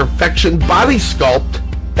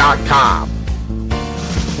www.perfectionbodysculpt.com.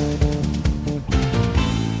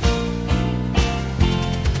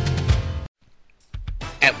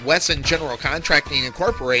 At Wesson General Contracting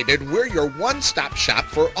Incorporated, we're your one-stop shop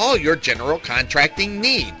for all your general contracting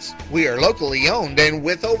needs. We are locally owned and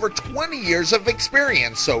with over 20 years of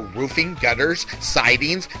experience, so roofing, gutters,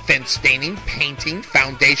 sidings, fence staining, painting,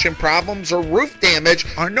 foundation problems, or roof damage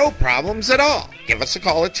are no problems at all. Give us a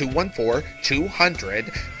call at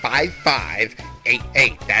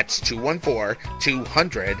 214-200-5588. That's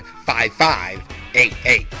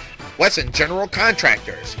 214-200-5588. Wesson General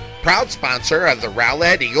Contractors, proud sponsor of the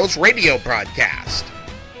Rowlett Eagles radio broadcast.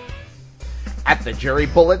 At the Jerry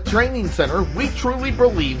Bullitt Training Center, we truly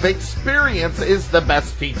believe experience is the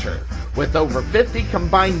best teacher. With over 50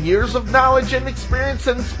 combined years of knowledge and experience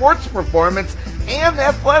in sports performance and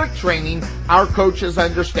athletic training, our coaches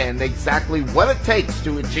understand exactly what it takes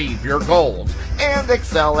to achieve your goals and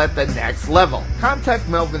excel at the next level. Contact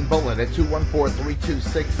Melvin Bullitt at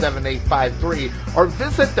 214-326-7853 or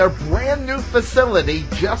visit their brand new facility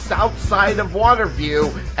just outside of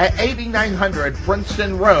Waterview at 8900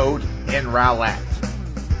 Princeton Road in Rowlett.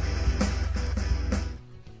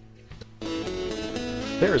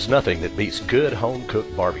 There is nothing that beats good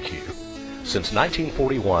home-cooked barbecue. Since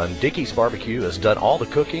 1941, Dickey's Barbecue has done all the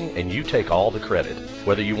cooking and you take all the credit.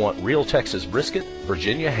 Whether you want real Texas brisket,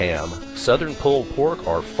 Virginia ham, southern pulled pork,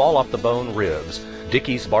 or fall-off-the-bone ribs,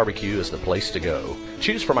 Dickey's Barbecue is the place to go.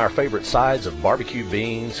 Choose from our favorite sides of barbecue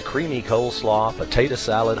beans, creamy coleslaw, potato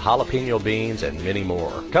salad, jalapeno beans, and many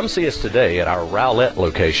more. Come see us today at our Rowlett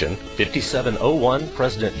location, 5701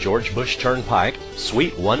 President George Bush Turnpike,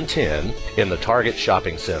 Suite 110 in the Target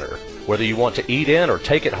Shopping Center. Whether you want to eat in or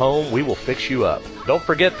take it home, we will fix you up. Don't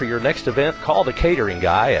forget, for your next event, call the catering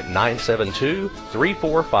guy at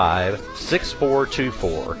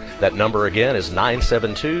 972-345-6424. That number again is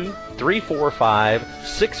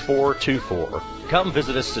 972-345-6424. Come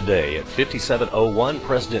visit us today at 5701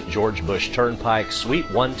 President George Bush Turnpike, Suite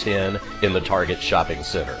 110 in the Target Shopping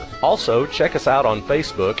Center. Also, check us out on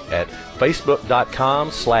Facebook at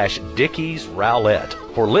facebook.com/DickiesRowlett.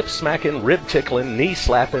 For lip-smacking, rib-tickling,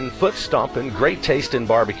 knee-slapping, foot-stomping, great-tasting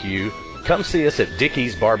barbecue, come see us at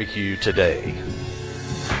Dickey's Barbecue today.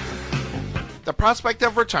 The prospect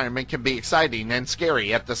of retirement can be exciting and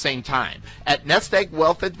scary at the same time. At Nest Egg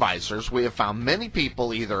Wealth Advisors, we have found many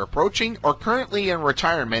people either approaching or currently in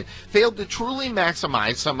retirement failed to truly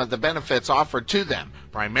maximize some of the benefits offered to them,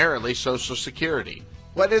 primarily Social Security.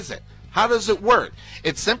 What is it? How does it work?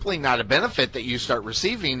 It's simply not a benefit that you start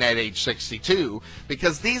receiving at age 62.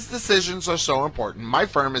 Because these decisions are so important, my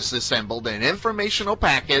firm has assembled an informational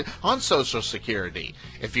packet on Social Security.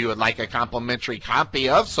 If you would like a complimentary copy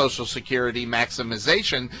of Social Security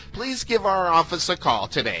Maximization, please give our office a call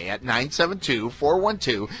today at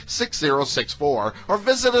 972-412-6064 or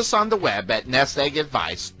visit us on the web at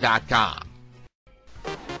nesteggadvice.com.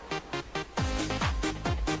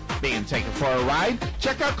 Being taken for a ride?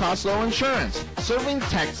 Check out Costco Insurance, serving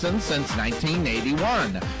Texans since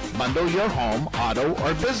 1981. Bundle your home, auto,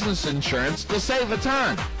 or business insurance to save a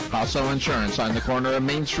ton. Costco Insurance on the corner of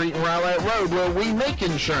Main Street and Rowlett Road, where we make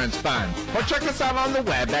insurance fun. Or check us out on the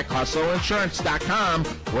web at CostcoInsurance.com,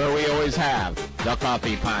 where we always have the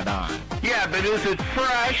coffee pot on. Yeah, but is it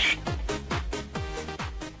fresh?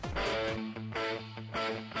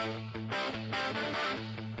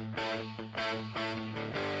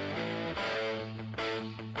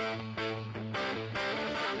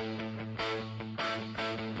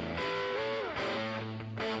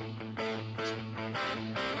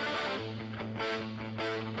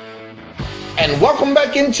 And welcome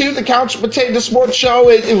back into the Couch Potato Sports Show.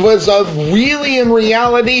 It was really in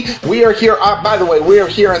reality. We are here, by the way, we are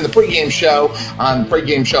here on the pregame show.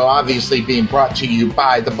 Pregame show obviously being brought to you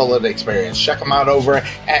by the Bullet Experience. Check them out over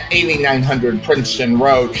at 8900 Princeton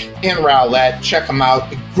Road in Rowlett. Check them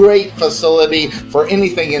out. Great facility for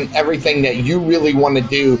anything and everything that you really want to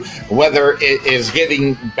do, whether it is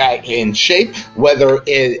getting back in shape, whether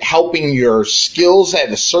it helping your skills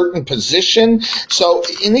at a certain position. So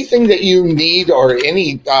anything that you need or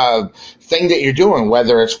any thing that you're doing,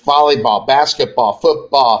 whether it's volleyball, basketball,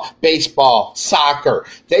 football, baseball, soccer,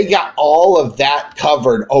 they got all of that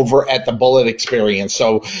covered over at the Bullet Experience.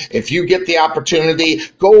 So if you get the opportunity,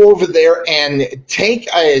 go over there and take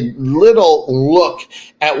a little look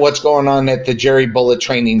at what's going on at the Jerry Bullet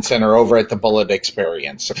Training Center over at the Bullet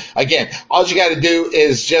Experience. Again, all you got to do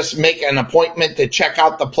is just make an appointment to check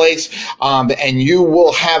out the place, and you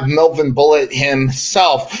will have Melvin Bullet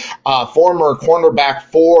himself, former cornerback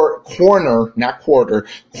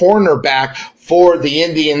cornerback for the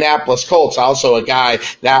Indianapolis Colts, also a guy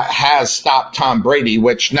that has stopped Tom Brady,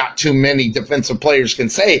 which not too many defensive players can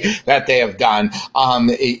say that they have done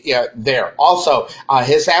there. Also,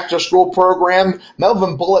 his after-school program,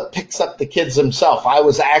 Melvin Bullet picks up the kids himself. I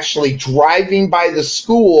was actually driving by the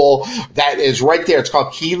school that is right there. It's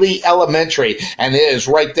called Keeley Elementary, and it is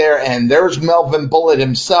right there, and there's Melvin Bullet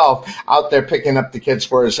himself out there picking up the kids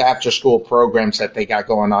for his after-school programs that they got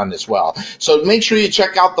going on as well. So make sure you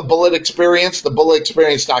check out the Bullet Experience,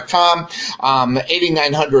 thebulletexperience.com,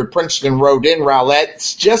 8900 Princeton Road in Rowlett.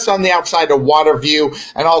 It's just on the outside of Waterview,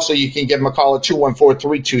 and also you can give them a call at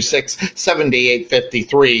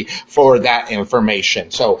 214-326-7853 for that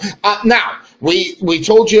information. So now, we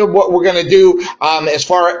told you what we're going to do as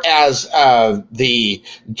far as the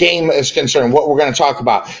game is concerned, what we're going to talk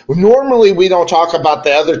about. Normally, we don't talk about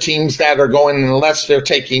the other teams that are going unless they're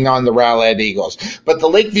taking on the Rowlett Eagles. But the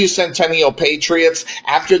Lakeview Centennial Patriots,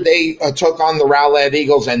 after they took on the Rowlett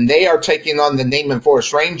Eagles, and they are taking on the Naaman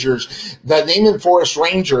Forest Rangers, the Naaman Forest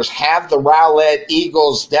Rangers have the Rowlett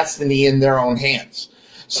Eagles' destiny in their own hands.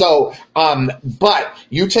 So, but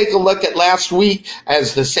you take a look at last week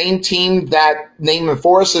as the same team that Naaman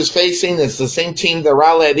Forest is facing is the same team the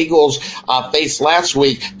Rowlett Eagles faced last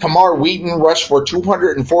week. Kamar Wheaton rushed for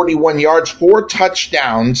 241 yards, 4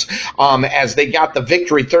 touchdowns, as they got the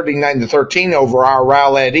victory 39-13 over our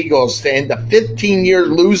Rowlett Eagles to end a 15-year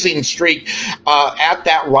losing streak at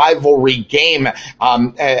that rivalry game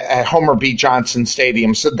at Homer B. Johnson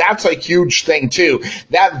Stadium. So that's a huge thing too.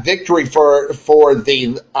 That victory for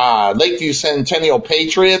the Lakeview Centennial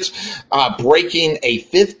Patriots, breaking a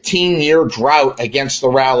 15-year drought against the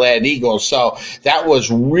Rowlett Eagles. So that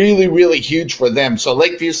was really, really huge for them. So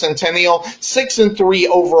Lakeview Centennial, 6-3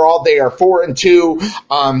 overall. They are 4-2.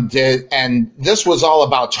 And this was all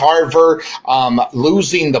about Tarver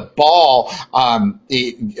losing the ball,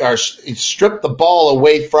 stripped the ball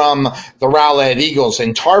away from the Rowlett Eagles.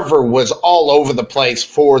 And Tarver was all over the place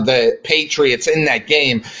for the Patriots in that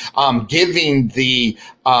game, giving the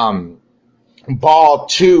ball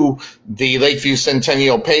to the Lakeview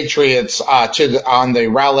Centennial Patriots on the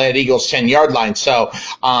Rowlett Eagles 10-yard line. So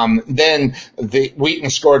then the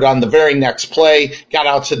Wheaton scored on the very next play, got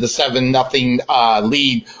out to the 7-0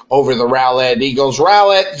 lead over the Rowlett Eagles.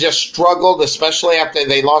 Rowlett just struggled, especially after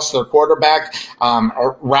they lost their quarterback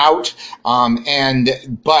route.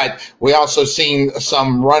 But we also seen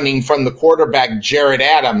some running from the quarterback, Jared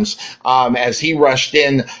Adams, as he rushed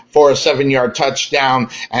in for a 7-yard touchdown,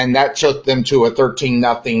 and that took them to a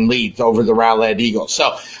 13-0 lead over the Rowlett Eagles.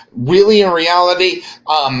 So really, in reality,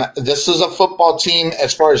 this is a football team.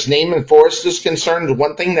 As far as Naaman Forest is concerned,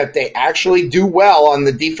 one thing that they actually do well on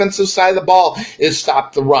the defensive side of the ball is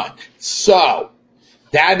stop the run. So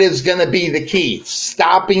that is going to be the key,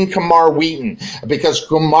 stopping Kamar Wheaton, because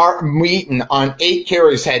Kamar Wheaton on 8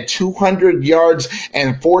 carries had 200 yards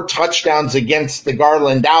and 4 touchdowns against the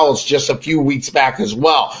Garland Owls just a few weeks back as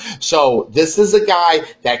well. So this is a guy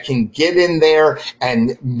that can get in there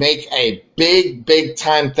and make a big, big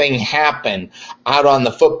time thing happen out on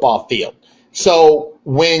the football field. So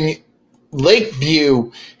when Lakeview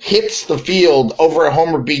hits the field over at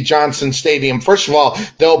Homer B. Johnson Stadium, first of all,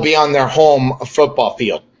 they'll be on their home football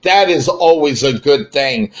field. That is always a good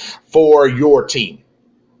thing for your team.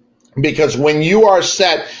 Because when you are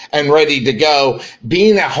set and ready to go,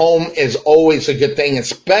 being at home is always a good thing,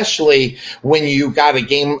 especially when you got a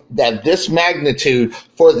game that this magnitude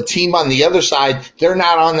for the team on the other side. They're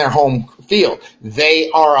not on their home field. They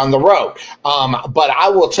are on the road. But I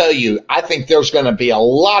will tell you, I think there's going to be a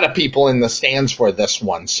lot of people in the stands for this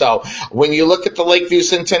one. So when you look at the Lakeview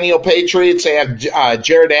Centennial Patriots, they have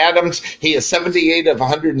Jared Adams. He is 78 of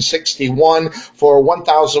 161 for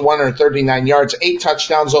 1,139 yards, 8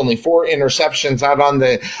 touchdowns, only 4 interceptions out on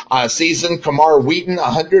the season. Kamar Wheaton,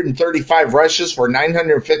 135 rushes for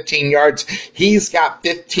 915 yards. He's got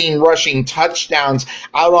 15 rushing touchdowns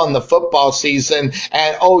out on the football season.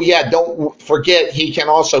 And, don't forget, he can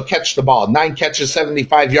also catch the ball. 9 catches,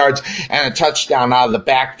 75 yards, and a touchdown out of the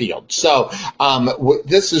backfield. So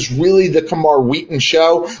this is really the Kamar Wheaton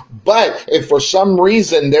show. But if for some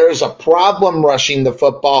reason there's a problem rushing the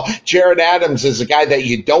football, Jared Adams is a guy that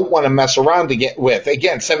you don't want to mess around to get with.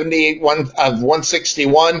 Again, 78 of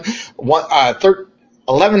 161,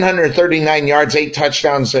 1,139 yards, 8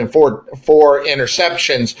 touchdowns, and 4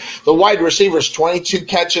 interceptions. The wide receivers, 22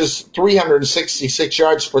 catches, 366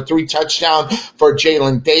 yards for 3 touchdowns for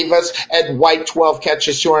Jalen Davis. Ed White, 12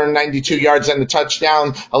 catches, 292 yards, and a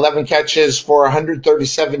touchdown. 11 catches for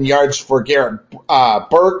 137 yards for Garrett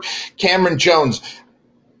Burke. Cameron Jones,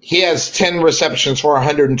 he has 10 receptions for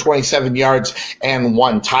 127 yards and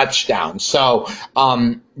 1 touchdown. So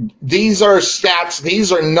these are stats,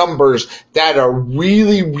 these are numbers that are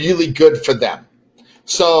really, really good for them.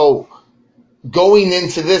 So going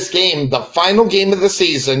into this game, the final game of the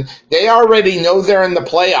season, they already know they're in the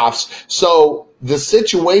playoffs. So the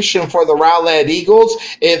situation for the Rowlett Eagles,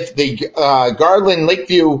 if the Garland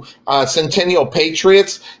Lakeview Centennial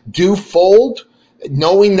Patriots do fold,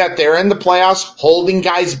 knowing that they're in the playoffs, holding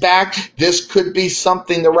guys back, this could be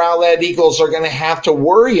something the Rowlett Eagles are going to have to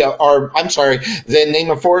worry, the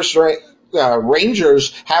Naaman Forest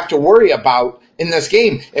Rangers have to worry about in this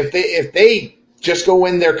game. If they just go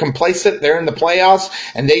in there complacent, they're in the playoffs,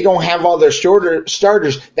 and they don't have all their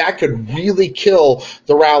starters, that could really kill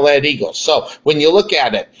the Rowlett Eagles. So when you look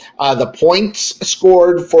at it, the points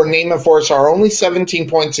scored for Naaman Forest are only 17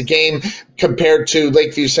 points a game compared to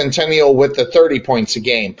Lakeview Centennial with the 30 points a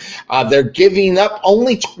game. They're giving up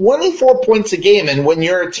only 24 points a game, and when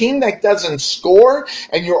you're a team that doesn't score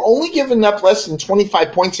and you're only giving up less than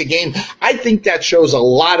 25 points a game, I think that shows a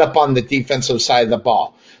lot up on the defensive side of the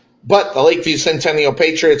ball. But the Lakeview Centennial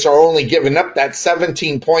Patriots are only giving up that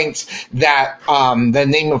 17 points that the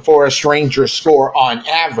Naaman Forest Rangers score on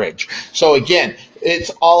average. So again,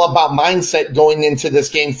 it's all about mindset going into this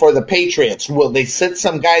game for the Patriots. Will they sit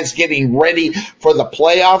some guys getting ready for the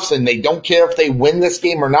playoffs and they don't care if they win this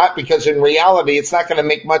game or not? Because in reality, it's not going to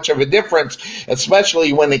make much of a difference,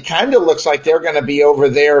 especially when it kind of looks like they're going to be over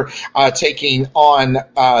there taking on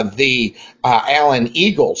the Allen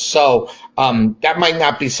Eagles. So that might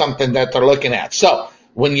not be something that they're looking at. So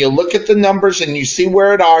when you look at the numbers and you see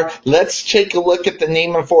where it are, let's take a look at the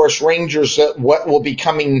Naaman Forest Rangers, what will be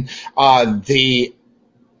coming the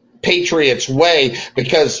Patriots' way,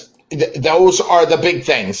 because those are the big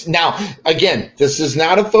things. Now, again, this is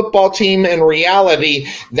not a football team in reality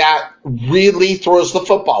that really throws the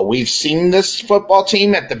football. We've seen this football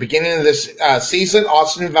team at the beginning of this season.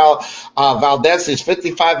 Austin Valdez is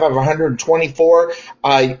 55 of 124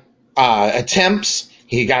 attempts.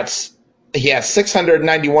 He has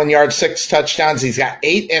 691 yards, 6 touchdowns. He's got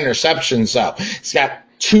 8 interceptions, though. He's got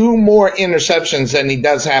 2 more interceptions than he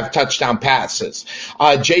does have touchdown passes.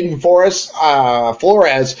 Jaden Flores,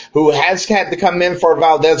 who has had to come in for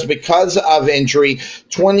Valdez because of injury,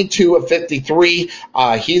 22 of 53.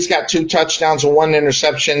 He's got 2 touchdowns and 1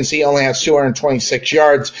 interception. He only has 226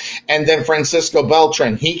 yards. And then Francisco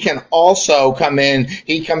Beltran, he can also come in.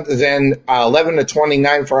 He comes in 11 to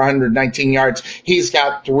 29 for 119 yards. He's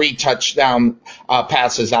got 3 touchdown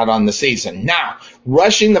passes out on the season. Now,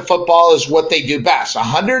 rushing the football is what they do best.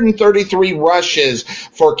 133 rushes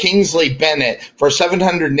for Kingsley Bennett for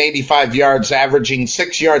 785 yards, averaging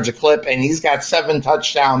 6 yards a clip, and he's got 7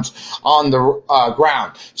 touchdowns on the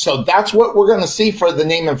ground. So that's what we're going to see for the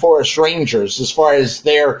Naaman Forest Rangers as far as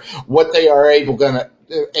what they are able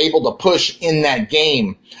to push in that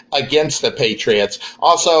game against the Patriots.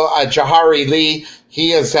 Also, Jahari Lee,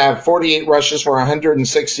 he has 48 rushes for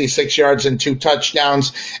 166 yards and 2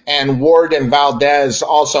 touchdowns. And Ward and Valdez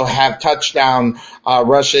also have touchdown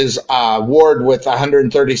rushes. Ward with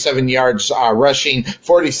 137 yards rushing,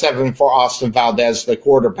 47 for Austin Valdez, the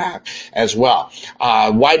quarterback, as well.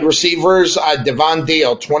 Wide receivers, Devon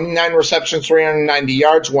Deal, 29 receptions, 390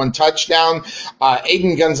 yards, 1 touchdown.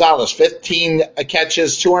 Aiden Gonzalez, 15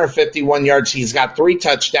 catches, 251 yards. He's got 3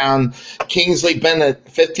 touchdowns. Kingsley Bennett,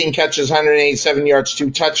 15 catches, 187 yards, yards,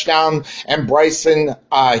 2 touchdowns. And Bryson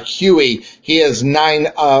Huey, he is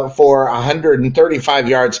 9 for 135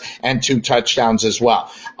 yards and 2 touchdowns as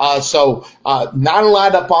well. So not a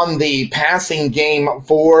lot up on the passing game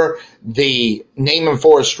for the Naaman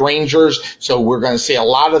Forest Rangers, so we're going to see a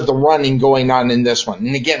lot of the running going on in this one.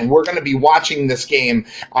 And again, we're going to be watching this game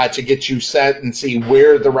to get you set and see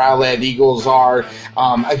where the Rowlett Eagles are.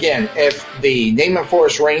 Again, if the Naaman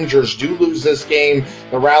Forest Rangers do lose this game,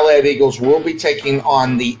 the Rowlett Eagles will be taking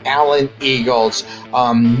on the Allen Eagles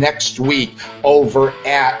next week over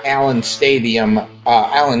at Allen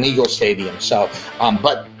Eagle Stadium. So,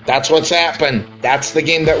 but that's what's happened. That's the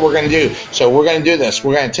game that we're going to do. So we're going to do this.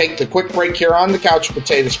 We're going to take the quick break here on the Couch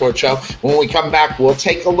Potato Sports Show. When we come back, we'll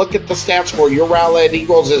take a look at the stats for your Rowlett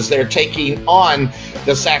Eagles as they're taking on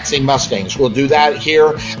the Sachse Mustangs. We'll do that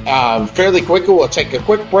here fairly quickly. We'll take a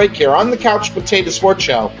quick break here on the Couch Potato Sports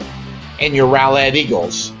Show and your Rowlett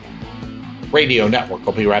Eagles Radio Network.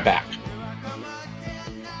 We'll be right back.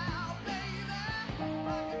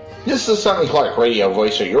 This is Sonny Clark, radio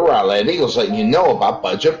voice of your Rowlett Eagles, letting you know about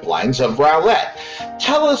Budget Blinds of Rowlett.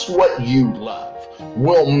 Tell us what you love.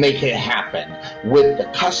 We'll make it happen with the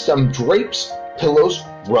custom drapes, pillows,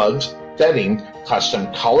 rugs, bedding,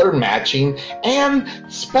 custom color matching, and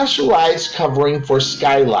specialized covering for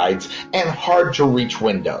skylights and hard-to-reach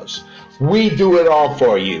windows. We do it all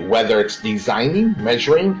for you, whether it's designing,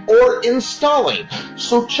 measuring, or installing.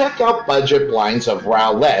 So check out Budget Blinds of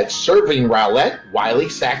Rowlett, serving Rowlett, Wiley,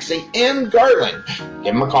 Sachse, and Garland.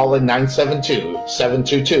 Give them a call at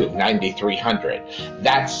 972-722-9300.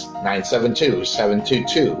 That's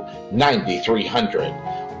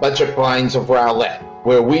 972-722-9300. Budget Blinds of Rowlett,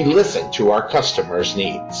 where we listen to our customers'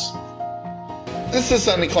 needs. This is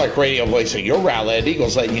Sonny Clark, radio voice of your Rowlett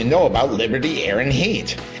Eagles, letting you know about Liberty Air and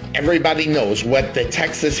Heat. Everybody knows what the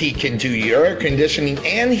Texas Heat can do, your air conditioning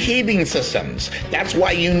and heating systems. That's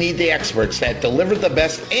why you need the experts that deliver the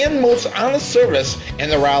best and most honest service in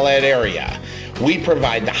the Rowlett area. We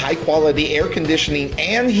provide the high-quality air conditioning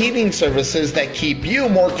and heating services that keep you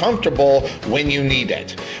more comfortable when you need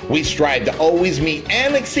it. We strive to always meet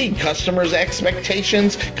and exceed customers'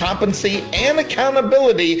 expectations, competency, and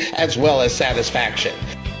accountability, as well as satisfaction.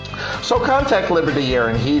 So contact Liberty Air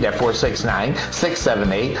and Heat at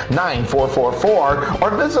 469-678-9444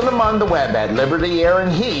 or visit them on the web at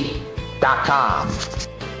libertyairandheat.com.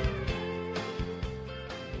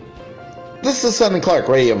 This is Sonny Clark,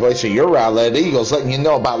 radio voice of your Rowlett Eagles, letting you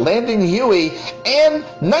know about Landon Huey and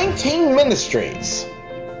 19 Ministries.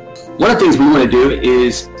 One of the things we want to do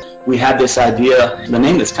is we have this idea, the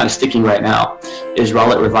name that's kind of sticking right now is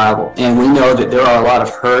Rowlett Revival. And we know that there are a lot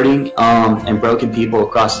of hurting and broken people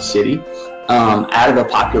across the city. Out of a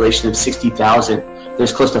population of 60,000,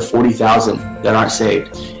 there's close to 40,000 that aren't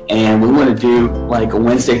saved. And we want to do like a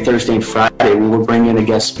Wednesday, Thursday, and Friday where we'll bring in a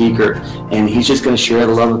guest speaker, and he's just going to share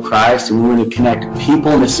the love of Christ, and we want to connect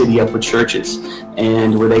people in the city up with churches,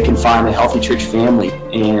 and where they can find a healthy church family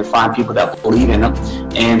and find people that believe in them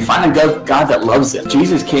and find a God that loves them.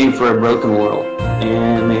 Jesus came for a broken world,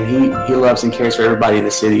 and man, he loves and cares for everybody in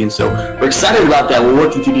the city. And so we're excited about that. We're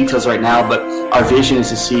working through details right now, but our vision is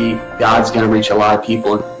to see God's going to reach a lot of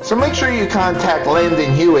people. So make sure you contact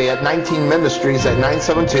Landon Huey at 19 Ministries at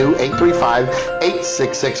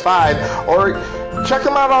 972-835-8665 or check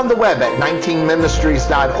them out on the web at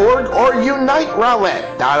 19ministries.org or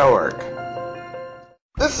uniterowlett.org.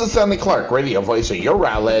 This is Sonny Clark, radio voice of your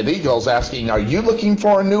Rowlett Eagles, asking, are you looking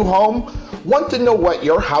for a new home? Want to know what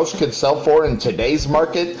your house could sell for in today's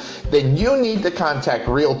market? Then you need to contact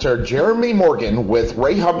Realtor Jeremy Morgan with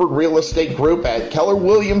Ray Hubbard Real Estate Group at Keller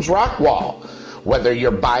Williams Rockwall. Whether you're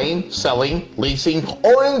buying, selling, leasing,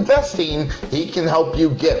 or investing, he can help you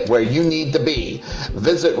get where you need to be.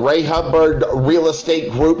 Visit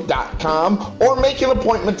RayHubbardRealEstateGroup.com or make an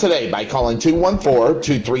appointment today by calling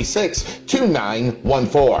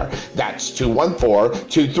 214-236-2914. That's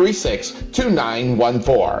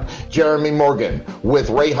 214-236-2914. Jeremy Morgan with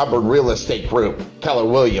Ray Hubbard Real Estate Group, Keller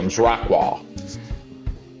Williams Rockwall.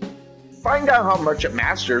 Find out how Merchant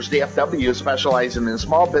Masters DFW, specializing in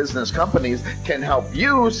small business companies, can help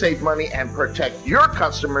you save money and protect your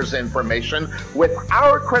customers' information with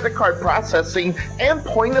our credit card processing and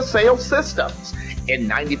point-of-sale systems. In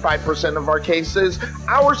 95% of our cases,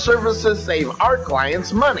 our services save our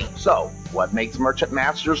clients money. So, what makes Merchant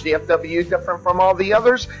Masters DFW different from all the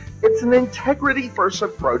others? It's an integrity-first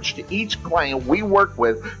approach to each client we work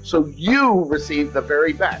with so you receive the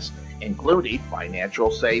very best, including financial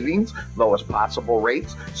savings, lowest possible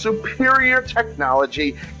rates, superior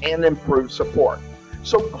technology, and improved support.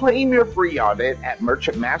 So claim your free audit at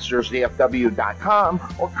merchantmastersdfw.com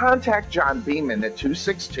or contact John Beeman at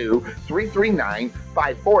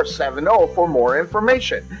 262-339-5470 for more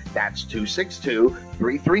information. That's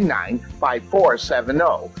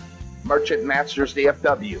 262-339-5470. Merchant Masters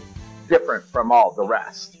DFW, different from all the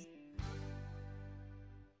rest.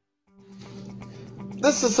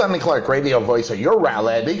 This is Sonny Clark, radio voice of your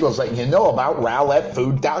Rowlett Eagles, letting you know about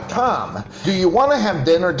RowlettFood.com. Do you want to have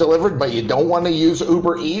dinner delivered but you don't want to use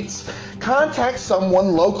Uber Eats? Contact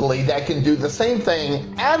someone locally that can do the same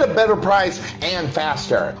thing at a better price and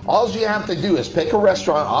faster. All you have to do is pick a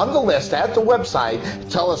restaurant on the list at the website,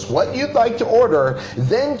 tell us what you'd like to order,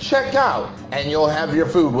 then check out, and you'll have your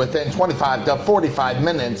food within 25 to 45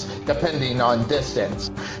 minutes, depending on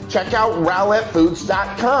distance. Check out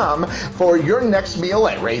RowlettFoods.com for your next meal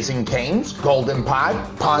at Raising Cane's, Golden Pot,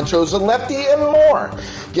 Ponchos and Lefty, and more.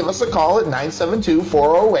 Give us a call at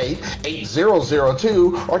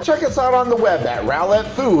 972-408-8002 or check us out on the web at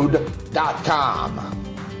RowlettFood.com.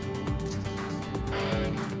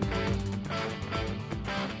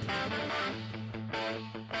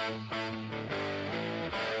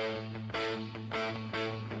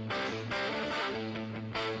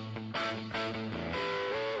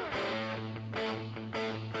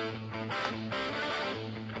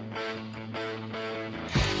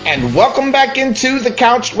 And welcome back into the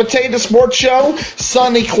Couch Potato Sports Show.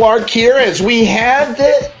 Sonny Clark here as we had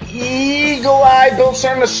the Eagle Eye Bill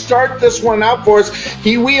Serna start this one out for us.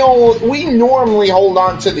 We normally hold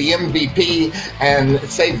on to the MVP and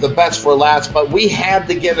save the best for last, but we had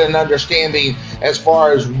to get an understanding as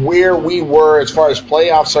far as where we were as far as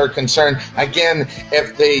playoffs are concerned. Again,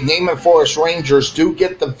 if the Naaman Forest Rangers do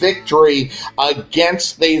get the victory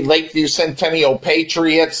against the Lakeview Centennial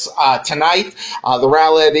Patriots tonight, the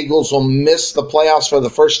Rowlett Eagles will miss the playoffs for the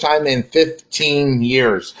first time in 15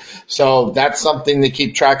 years. So that's something to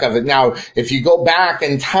keep track of. It. Now, if you go back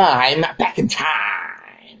in time,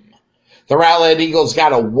 the Rowlett Eagles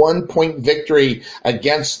got a 1-point victory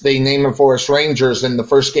against the Naaman Forest Rangers in the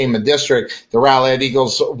first game of district. The Rowlett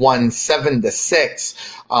Eagles won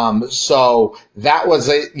 7-6. So that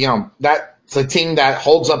was that's a team that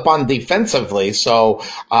holds up on defensively. So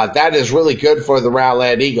that is really good for the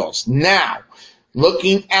Rowlett Eagles. Now,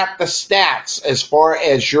 looking at the stats as far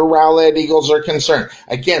as your Rowlett Eagles are concerned,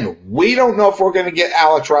 again, we don't know if we're going to get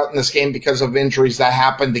Alex Rout in this game because of injuries that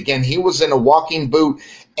happened. Again, he was in a walking boot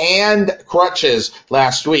and crutches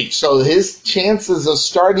last week. So his chances of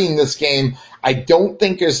starting this game, I don't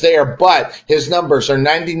think is there, but his numbers are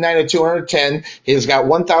 99 of 210. He's got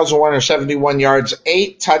 1,171 yards,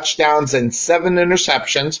 8 touchdowns, and 7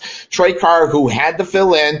 interceptions. Trey Carr, who had to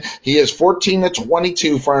fill in, he is 14 of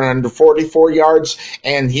 22 for under 44 yards,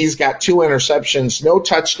 and he's got 2 interceptions, no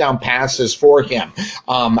touchdown passes for him.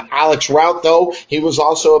 Alex Rout, though, he was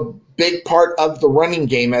also a big part of the running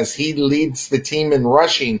game as he leads the team in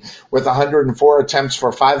rushing with 104 attempts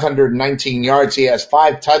for 519 yards. He has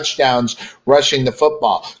 5 touchdowns rushing the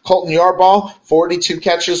football. Colton Yarball, 42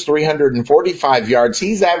 catches, 345 yards.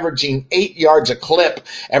 He's averaging 8 yards a clip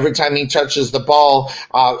every time he touches the ball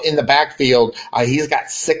in the backfield. He's got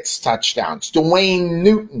 6 touchdowns. Dwayne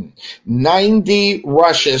Newton, 90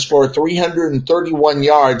 rushes for 331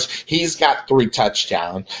 yards. He's got 3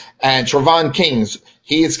 touchdowns. And Trevon Kings,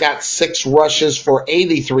 he's got 6 rushes for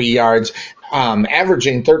 83 yards,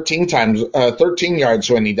 averaging 13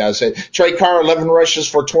 yards when he does it. Trey Carr, 11 rushes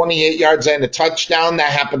for 28 yards and a touchdown.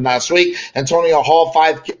 That happened last week. Antonio Hall,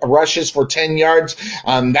 5 rushes for 10 yards.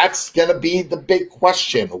 That's going to be the big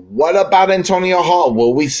question. What about Antonio Hall?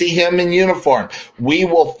 Will we see him in uniform? We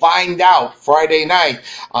will find out Friday night.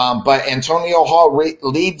 But Antonio Hall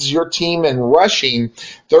leads your team in rushing,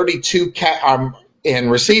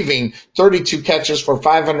 in receiving, 32 catches for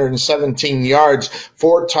 517 yards,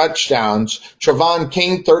 4 touchdowns. Trevon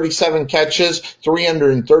King, 37 catches,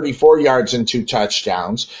 334 yards and 2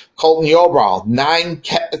 touchdowns. Colton Yobral, 9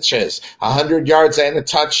 catches, 100 yards and a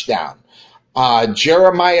touchdown.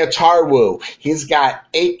 Jeremiah Tarwu, he's got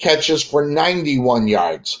 8 catches for 91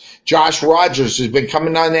 yards. Josh Rogers, who's been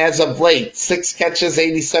coming on as of late, 6 catches,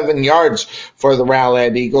 87 yards for the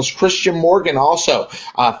Rowlett Eagles. Christian Morgan also,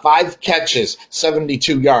 5 catches,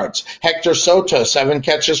 72 yards. Hector Soto, 7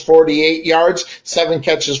 catches, 48 yards, 7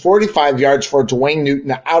 catches, 45 yards for Dwayne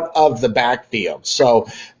Newton out of the backfield. So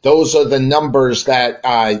those are the numbers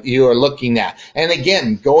that you are looking at. And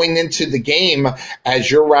again, going into the game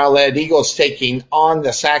as your Rowlett Eagles taking on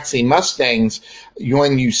the Sachse Mustangs,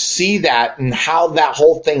 when you see that and how that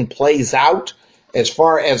whole thing plays out, as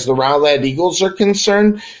far as the Rowlett Eagles are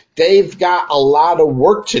concerned, they've got a lot of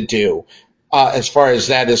work to do. as far as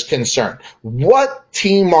that is concerned. What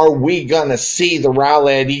team are we going to see the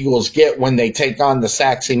Rowlett Eagles get when they take on the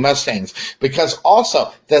Sachse Mustangs? Because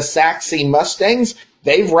also, the Sachse Mustangs,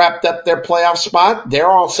 they've wrapped up their playoff spot. They're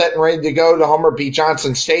all set and ready to go to Homer B.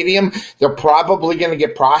 Johnson Stadium. They're probably going to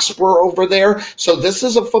get Prosper over there. So this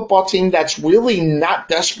is a football team that's really not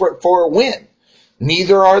desperate for a win.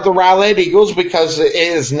 Neither are the Rowlett Eagles because it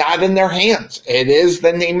is not in their hands. It is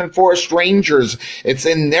the Naaman Forest Rangers. It's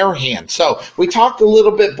in their hands. So we talked a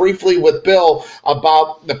little bit briefly with Bill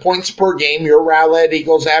about the points per game. Your Rowlett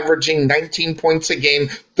Eagles averaging 19 points a game,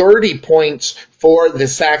 30 points for the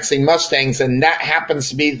Sachse Mustangs, and that happens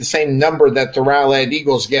to be the same number that the Rowlett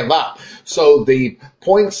Eagles give up. So the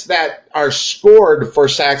points that are scored for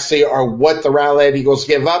Sachse are what the Rowlett Eagles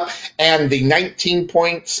give up, and the 19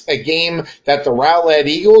 points a game that the Rowlett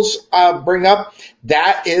Eagles bring up,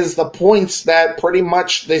 that is the points that pretty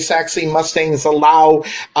much the Sachse Mustangs allow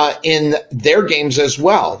in their games as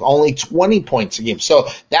well, only 20 points a game. So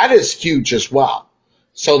that is huge as well.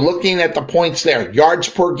 So looking at the points there, yards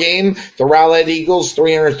per game, the Rowlett Eagles,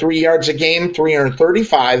 303 yards a game,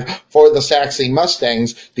 335 for the Sachse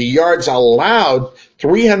Mustangs. The yards allowed,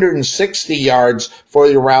 360 yards for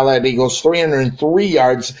the Rowlett Eagles, 303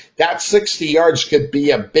 yards. That 60 yards could be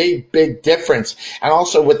a big, big difference. And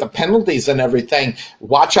also with the penalties and everything,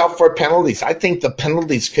 watch out for penalties. I think the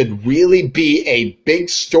penalties could really be a big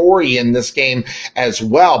story in this game as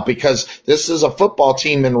well, because this is a football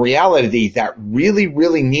team in reality that really,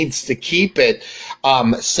 really needs to keep it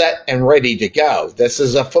set and ready to go. This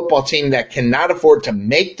is a football team that cannot afford to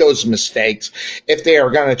make those mistakes if they are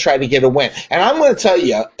going to try to get a win. And I'm going to tell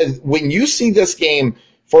you, when you see this game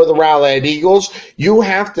for the Rowlett Eagles, you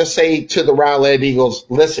have to say to the Rowlett Eagles,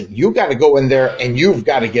 listen, you got to go in there and you've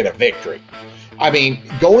got to get a victory. I mean,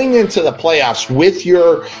 going into the playoffs with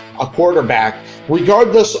your quarterback,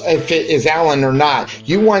 regardless if it is Allen or not,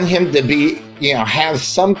 you want him to be, have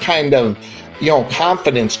some kind of,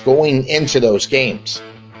 confidence going into those games.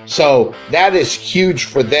 So that is huge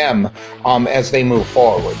for them as they move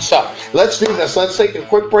forward. So let's do this. Let's take a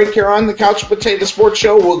quick break here on the Couch Potato Sports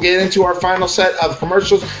Show. We'll get into our final set of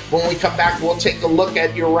commercials. When we come back, we'll take a look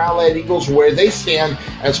at your Rowlett Eagles, where they stand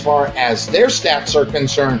as far as their stats are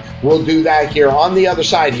concerned. We'll do that here on the other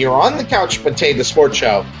side, here on the Couch Potato Sports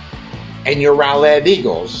Show and your Rowlett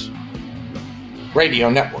Eagles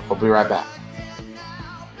Radio Network. We'll be right back.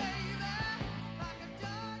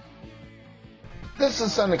 This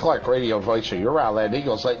is Sonny Clark, radio voice of your Rowlett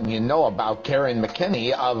Eagles, letting you know about Karen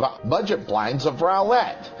McKinney of Budget Blinds of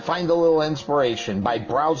Rowlett. Find a little inspiration by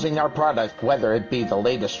browsing our product, whether it be the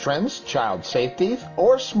latest trends, child safety,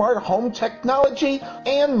 or smart home technology,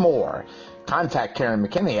 and more. Contact Karen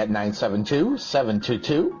McKinney at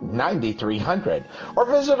 972-722-9300 or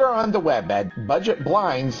visit her on the web at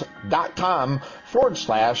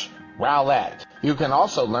budgetblinds.com/Rowlett. You can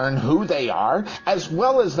also learn who they are, as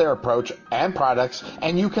well as their approach and products,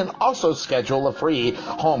 and you can also schedule a free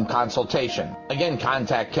home consultation. Again,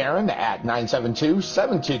 contact Karen at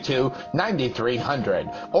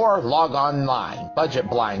 972-722-9300 or log online,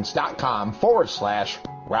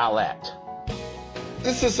 budgetblinds.com/Rowlett.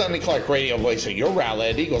 This is Sonny Clark, radio voice of your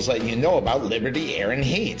Rowlett Eagles, letting you know about Liberty Air and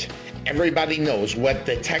Heat. Everybody knows what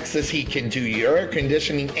the Texas Heat can do, your air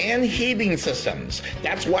conditioning and heating systems.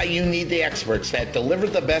 That's why you need the experts that deliver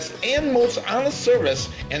the best and most honest service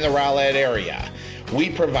in the Rowlett area. We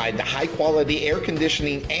provide the high-quality air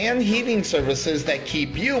conditioning and heating services that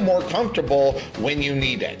keep you more comfortable when you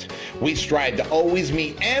need it. We strive to always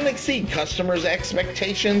meet and exceed customers'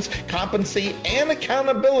 expectations, competency, and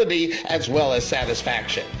accountability, as well as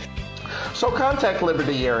satisfaction. So contact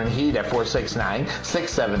Liberty Air and Heat at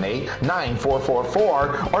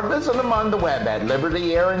 469-678-9444 or visit them on the web at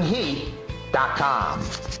libertyairandheat.com.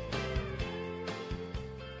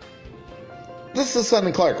 This is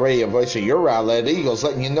Sonny Clark, radio voice of your Rowlett Eagles,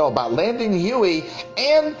 letting you know about Landon Huey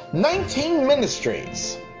and 19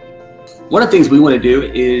 Ministries. One of the things we want to do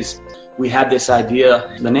is we have this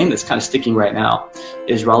idea, the name that's kind of sticking right now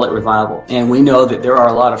is Rowlett Revival. And we know that there are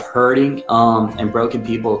a lot of hurting and broken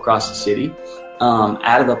people across the city.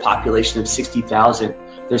 Out of a population of 60,000,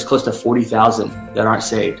 there's close to 40,000 that aren't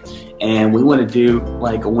saved. And we want to do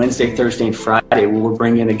like a Wednesday, Thursday, and Friday where we'll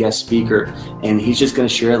bring in a guest speaker, and he's just going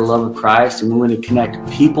to share the love of Christ, and we want to connect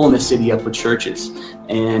people in the city up with churches.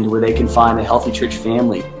 and where they can find a healthy church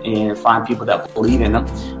family and find people that believe in them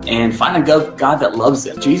and find a God that loves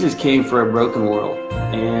them. Jesus came for a broken world,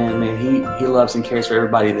 and man, he loves and cares for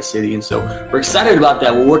everybody in the city. And so we're excited about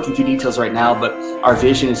that. We're working through details right now, but our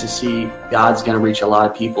vision is to see God's going to reach a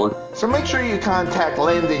lot of people. So make sure you contact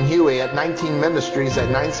Landon Huey at 19 Ministries at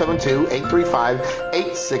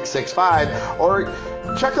 972-835-8665, or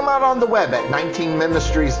check them out on the web at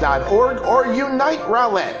 19ministries.org or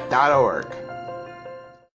uniterowlett.org.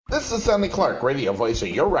 This is Sonny Clark, radio voice of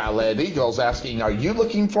your Rowlett Eagles, asking, are you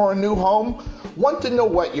looking for a new home? Want to know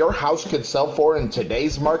what your house could sell for in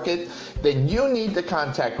today's market? Then you need to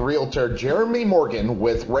contact Realtor Jeremy Morgan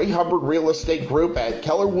with Ray Hubbard Real Estate Group at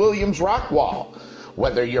Keller Williams Rockwall.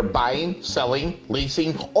 Whether you're buying, selling,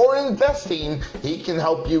 leasing, or investing, he can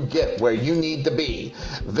help you get where you need to be.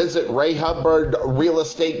 Visit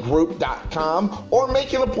RayHubbardRealEstateGroup.com or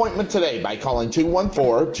make an appointment today by calling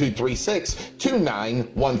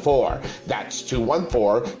 214-236-2914. That's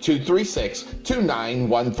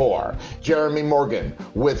 214-236-2914. Jeremy Morgan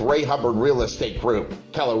with Ray Hubbard Real Estate Group,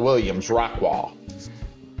 Keller Williams Rockwall.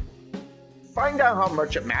 Find out how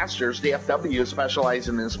Merchant Masters, DFW,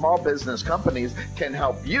 specializing in small business companies, can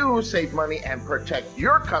help you save money and protect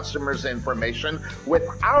your customers' information with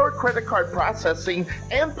our credit card processing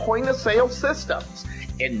and point-of-sale systems.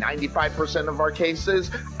 In 95% of our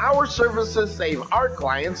cases, our services save our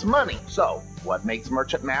clients money. So, what makes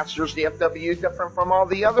Merchant Masters DFW different from all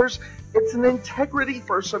the others? It's an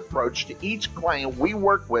integrity-first approach to each client we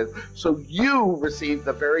work with, so you receive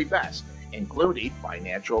the very best, including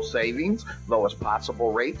financial savings, lowest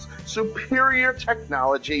possible rates, superior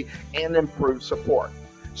technology, and improved support.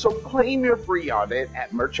 So claim your free audit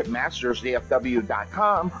at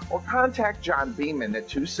merchantmastersdfw.com or contact John Beeman at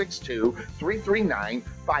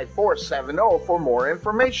 262-339-5470 for more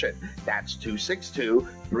information. That's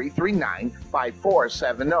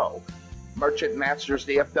 262-339-5470. Merchant Masters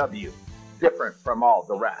DFW, different from all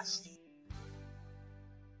the rest.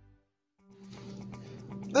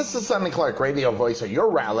 This is Sonny Clark, radio voice of your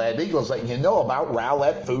Rowlett Eagles, letting you know about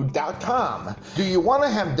RowlettFood.com. Do you want to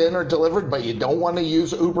have dinner delivered but you don't want to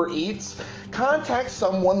use Uber Eats? Contact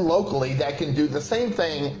someone locally that can do the same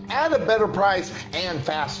thing at a better price and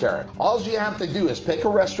faster. All you have to do is pick a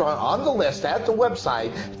restaurant on the list at the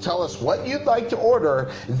website, tell us what you'd like to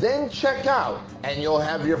order, then check out, and you'll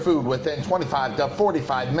have your food within 25 to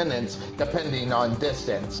 45 minutes, depending on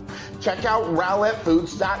distance. Check out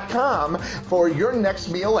RowlettFoods.com for your next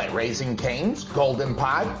meal at Raising Cane's, Golden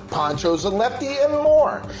Pot, Ponchos and Lefty, and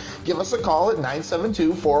more. Give us a call at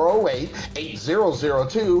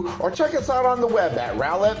 972-408-8002 or check us out on the web at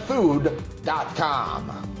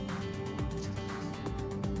RowlettFood.com.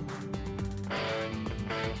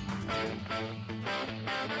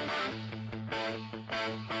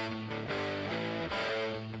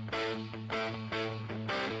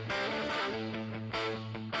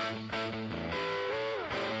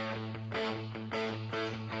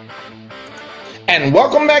 And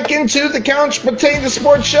welcome back into the Couch Potato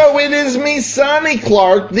Sports Show. It is me, Sonny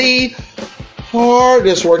Clark, the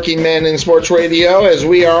hardest working man in sports radio, as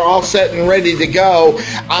we are all set and ready to go.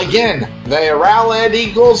 Again, the Rowlett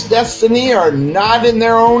Eagles' destiny are not in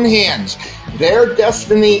their own hands. Their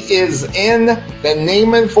destiny is in the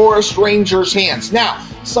Naaman Forest Rangers' hands. Now,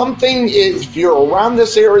 something is, if you're around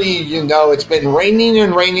this area, you know it's been raining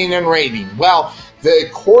and raining and raining. Well,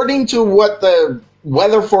 according to what the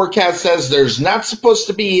weather forecast says, there's not supposed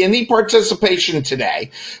to be any participation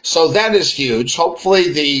today, so that is huge.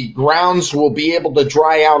 Hopefully the grounds will be able to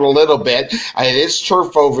dry out a little bit. It is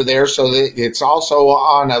turf over there, so it's also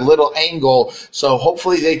on a little angle, so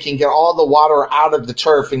hopefully they can get all the water out of the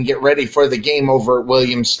turf and get ready for the game over at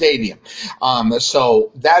Williams Stadium.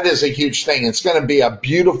 So that is a huge thing. It's going to be a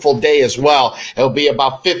beautiful day as well. It'll be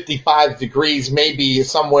about 55 degrees, maybe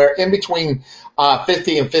somewhere in between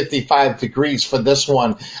 50 and 55 degrees for this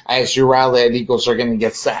one, as your Rowlett Eagles are going to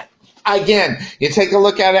get set. Again, you take a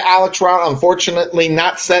look at it, Alex Rout, unfortunately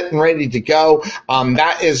not set and ready to go.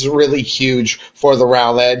 That is really huge for the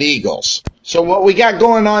Rowlett Eagles. So what we got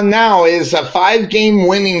going on now is a 5-game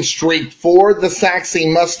winning streak for the Sachse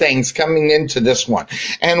Mustangs coming into this one.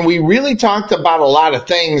 And we really talked about a lot of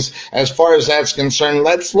things as far as that's concerned.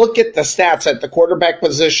 Let's look at the stats at the quarterback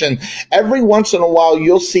position. Every once in a while,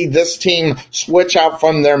 you'll see this team switch out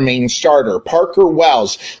from their main starter. Parker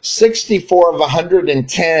Wells, 64 of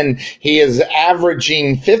 110. He is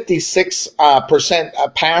averaging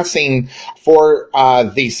 56% passing for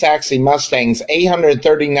the Sachse Mustangs,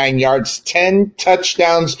 839 yards, 10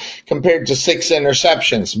 touchdowns compared to 6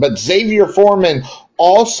 interceptions. But Xavier Foreman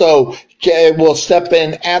also will step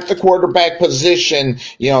in at the quarterback position,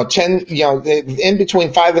 in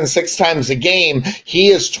between 5 and 6 times a game. He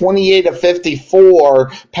is 28 of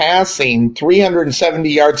 54 passing, 370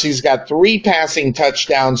 yards. He's got 3 passing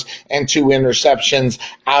touchdowns and 2 interceptions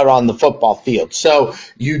out on the football field. So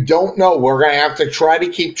you don't know. We're going to have to try to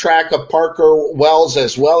keep track of Parker Wells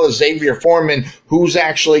as well as Xavier Foreman, who's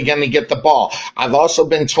actually going to get the ball. I've also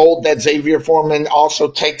been told that Xavier Foreman also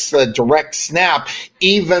takes the direct snap,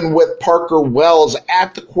 even with Parker Wells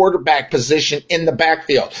at the quarterback position in the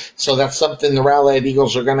backfield. So that's something the Rowlett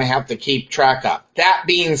Eagles are going to have to keep track of. That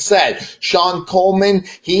being said, Sean Coleman,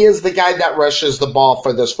 he is the guy that rushes the ball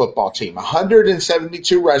for this football team.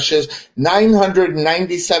 172 rushes,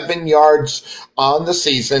 997 yards on the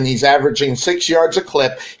season. He's averaging 6 yards a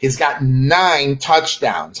clip. He's got 9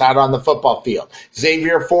 touchdowns out on the football field.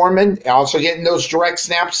 Xavier Foreman, also getting those direct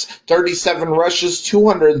snaps, 37 rushes,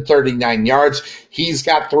 239 yards. He's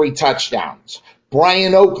got 3 touchdowns.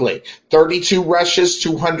 Brian Oakley, 32 rushes,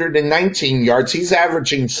 219 yards. He's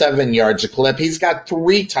averaging 7 yards a clip. He's got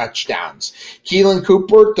 3 touchdowns. Keelan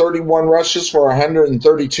Cooper, 31 rushes for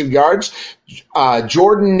 132 yards.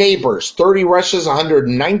 Jordan Neighbors, 30 rushes,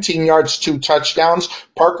 119 yards, 2 touchdowns.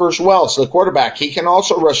 Parker Wells, the quarterback, he can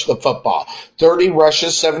also rush the football. 30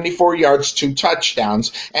 rushes, 74 yards, 2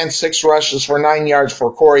 touchdowns, and 6 rushes for 9 yards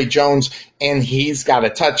for Corey Jones, and he's got a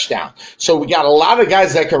touchdown. So we got a lot of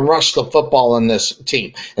guys that can rush the football in this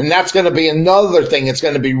team, and that's going to be another thing. It's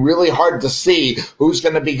going to be really hard to see who's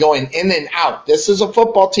going to be going in and out. This is a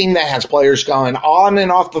football team that has players going on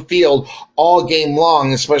and off the field all game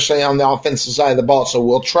long, especially on the offensive side of the ball. So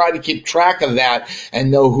we'll try to keep track of that and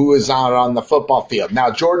know who is out on the football field. Now,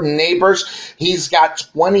 Jordan Neighbors, he's got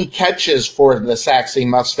 20 catches for the Sachse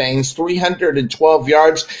Mustangs, 312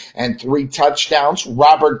 yards and 3 touchdowns.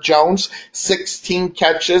 Robert Jones, 16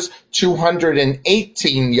 catches,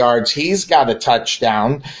 218 yards. He's got a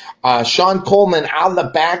touchdown. Sean Coleman out of the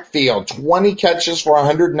backfield, 20 catches for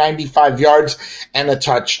 195 yards and a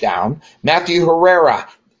touchdown. Matthew Herrera,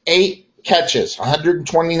 8 catches,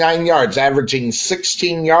 129 yards, averaging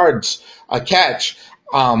 16 yards a catch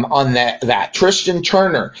on that. Tristan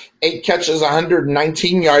Turner, 8 catches,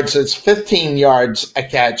 119 yards. It's 15 yards a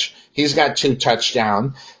catch. He's got 2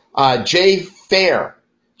 touchdowns. Jay Fair,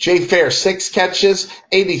 6 catches,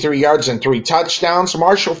 83 yards and 3 touchdowns.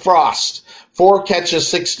 Marshall Frost, 4 catches,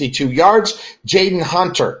 62 yards. Jaden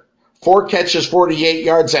Hunter, 4 catches, 48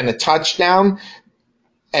 yards and a touchdown.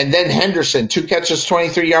 And then Henderson, 2 catches,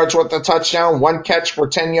 23 yards with a touchdown, 1 catch for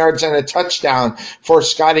 10 yards and a touchdown for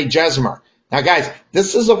Scotty Jesmer. Now, guys,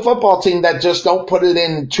 this is a football team that just don't put it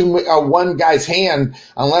in one guy's hand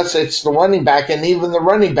unless it's the running back, and even the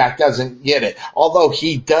running back doesn't get it. Although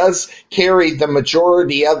he does carry the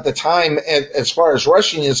majority of the time as far as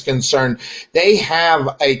rushing is concerned. They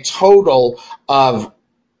have a total of,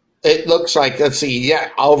 it looks like,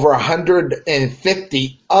 over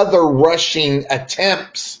 150 other rushing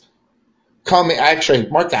attempts coming, actually,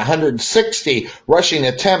 mark that, 160 rushing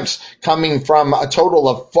attempts coming from a total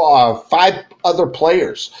of 5 other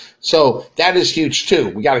players. So that is huge too.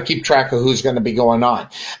 We got to keep track of who's going to be going on.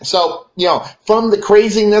 So, from the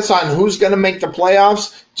craziness on who's going to make the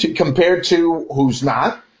playoffs compared to who's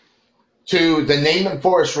not, to the Naaman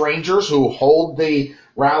Forest Rangers, who hold the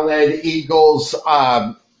Rowlett Eagles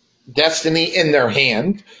destiny in their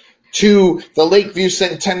hand, to the Lakeview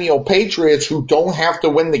Centennial Patriots, who don't have to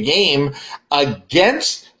win the game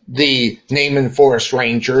against the Naaman Forest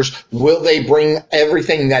Rangers. Will they bring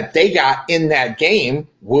everything that they got in that game?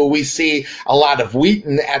 Will we see a lot of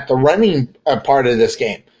Wheaton at the running part of this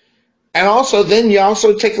game? And also, then you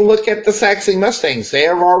also take a look at the Sachse Mustangs. They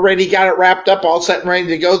have already got it wrapped up, all set and ready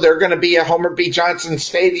to go. They're going to be at Homer B. Johnson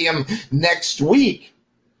Stadium next week.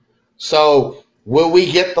 So, will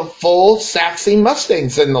we get the full Sachse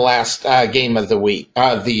Mustangs in the last game of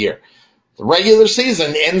the year? The regular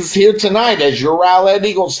season ends here tonight as your Rowlett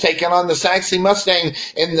Eagles taking on the Sachse Mustang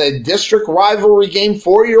in the district rivalry game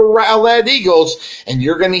for your Rowlett Eagles. And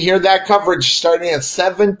you're going to hear that coverage starting at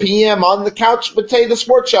 7 p.m. on the Couch Potato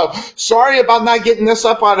Sports Show. Sorry about not getting this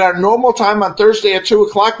up on our normal time on Thursday at 2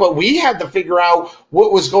 o'clock, but we had to figure out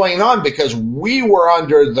what was going on because we were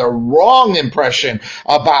under the wrong impression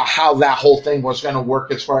about how that whole thing was going to work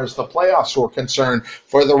as far as the playoffs were concerned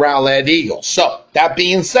for the Rowlett Eagles. So, that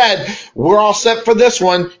being said, we're all set for this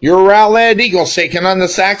one. Your Rowlett Eagles taking on the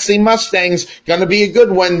Sachse Mustangs. Going to be a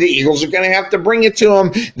good one. The Eagles are going to have to bring it to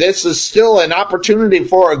them. This is still an opportunity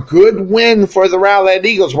for a good win for the Rowlett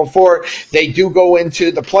Eagles before they do go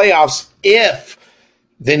into the playoffs if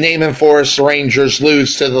the Naaman Forest Rangers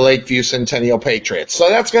lose to the Lakeview Centennial Patriots. So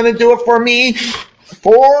that's going to do it for me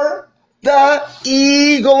for the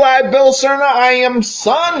Eagle-Eye Bill Serna. I am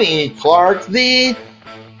Sonny Clark, the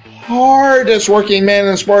hardest working man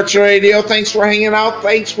in sports radio. Thanks for hanging out.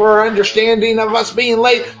 Thanks for understanding of us being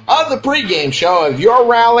late on the pregame show of your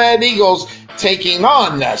Rowlett Eagles taking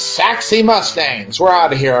on the Sachse Mustangs. We're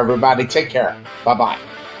out of here, everybody. Take care. Bye-bye.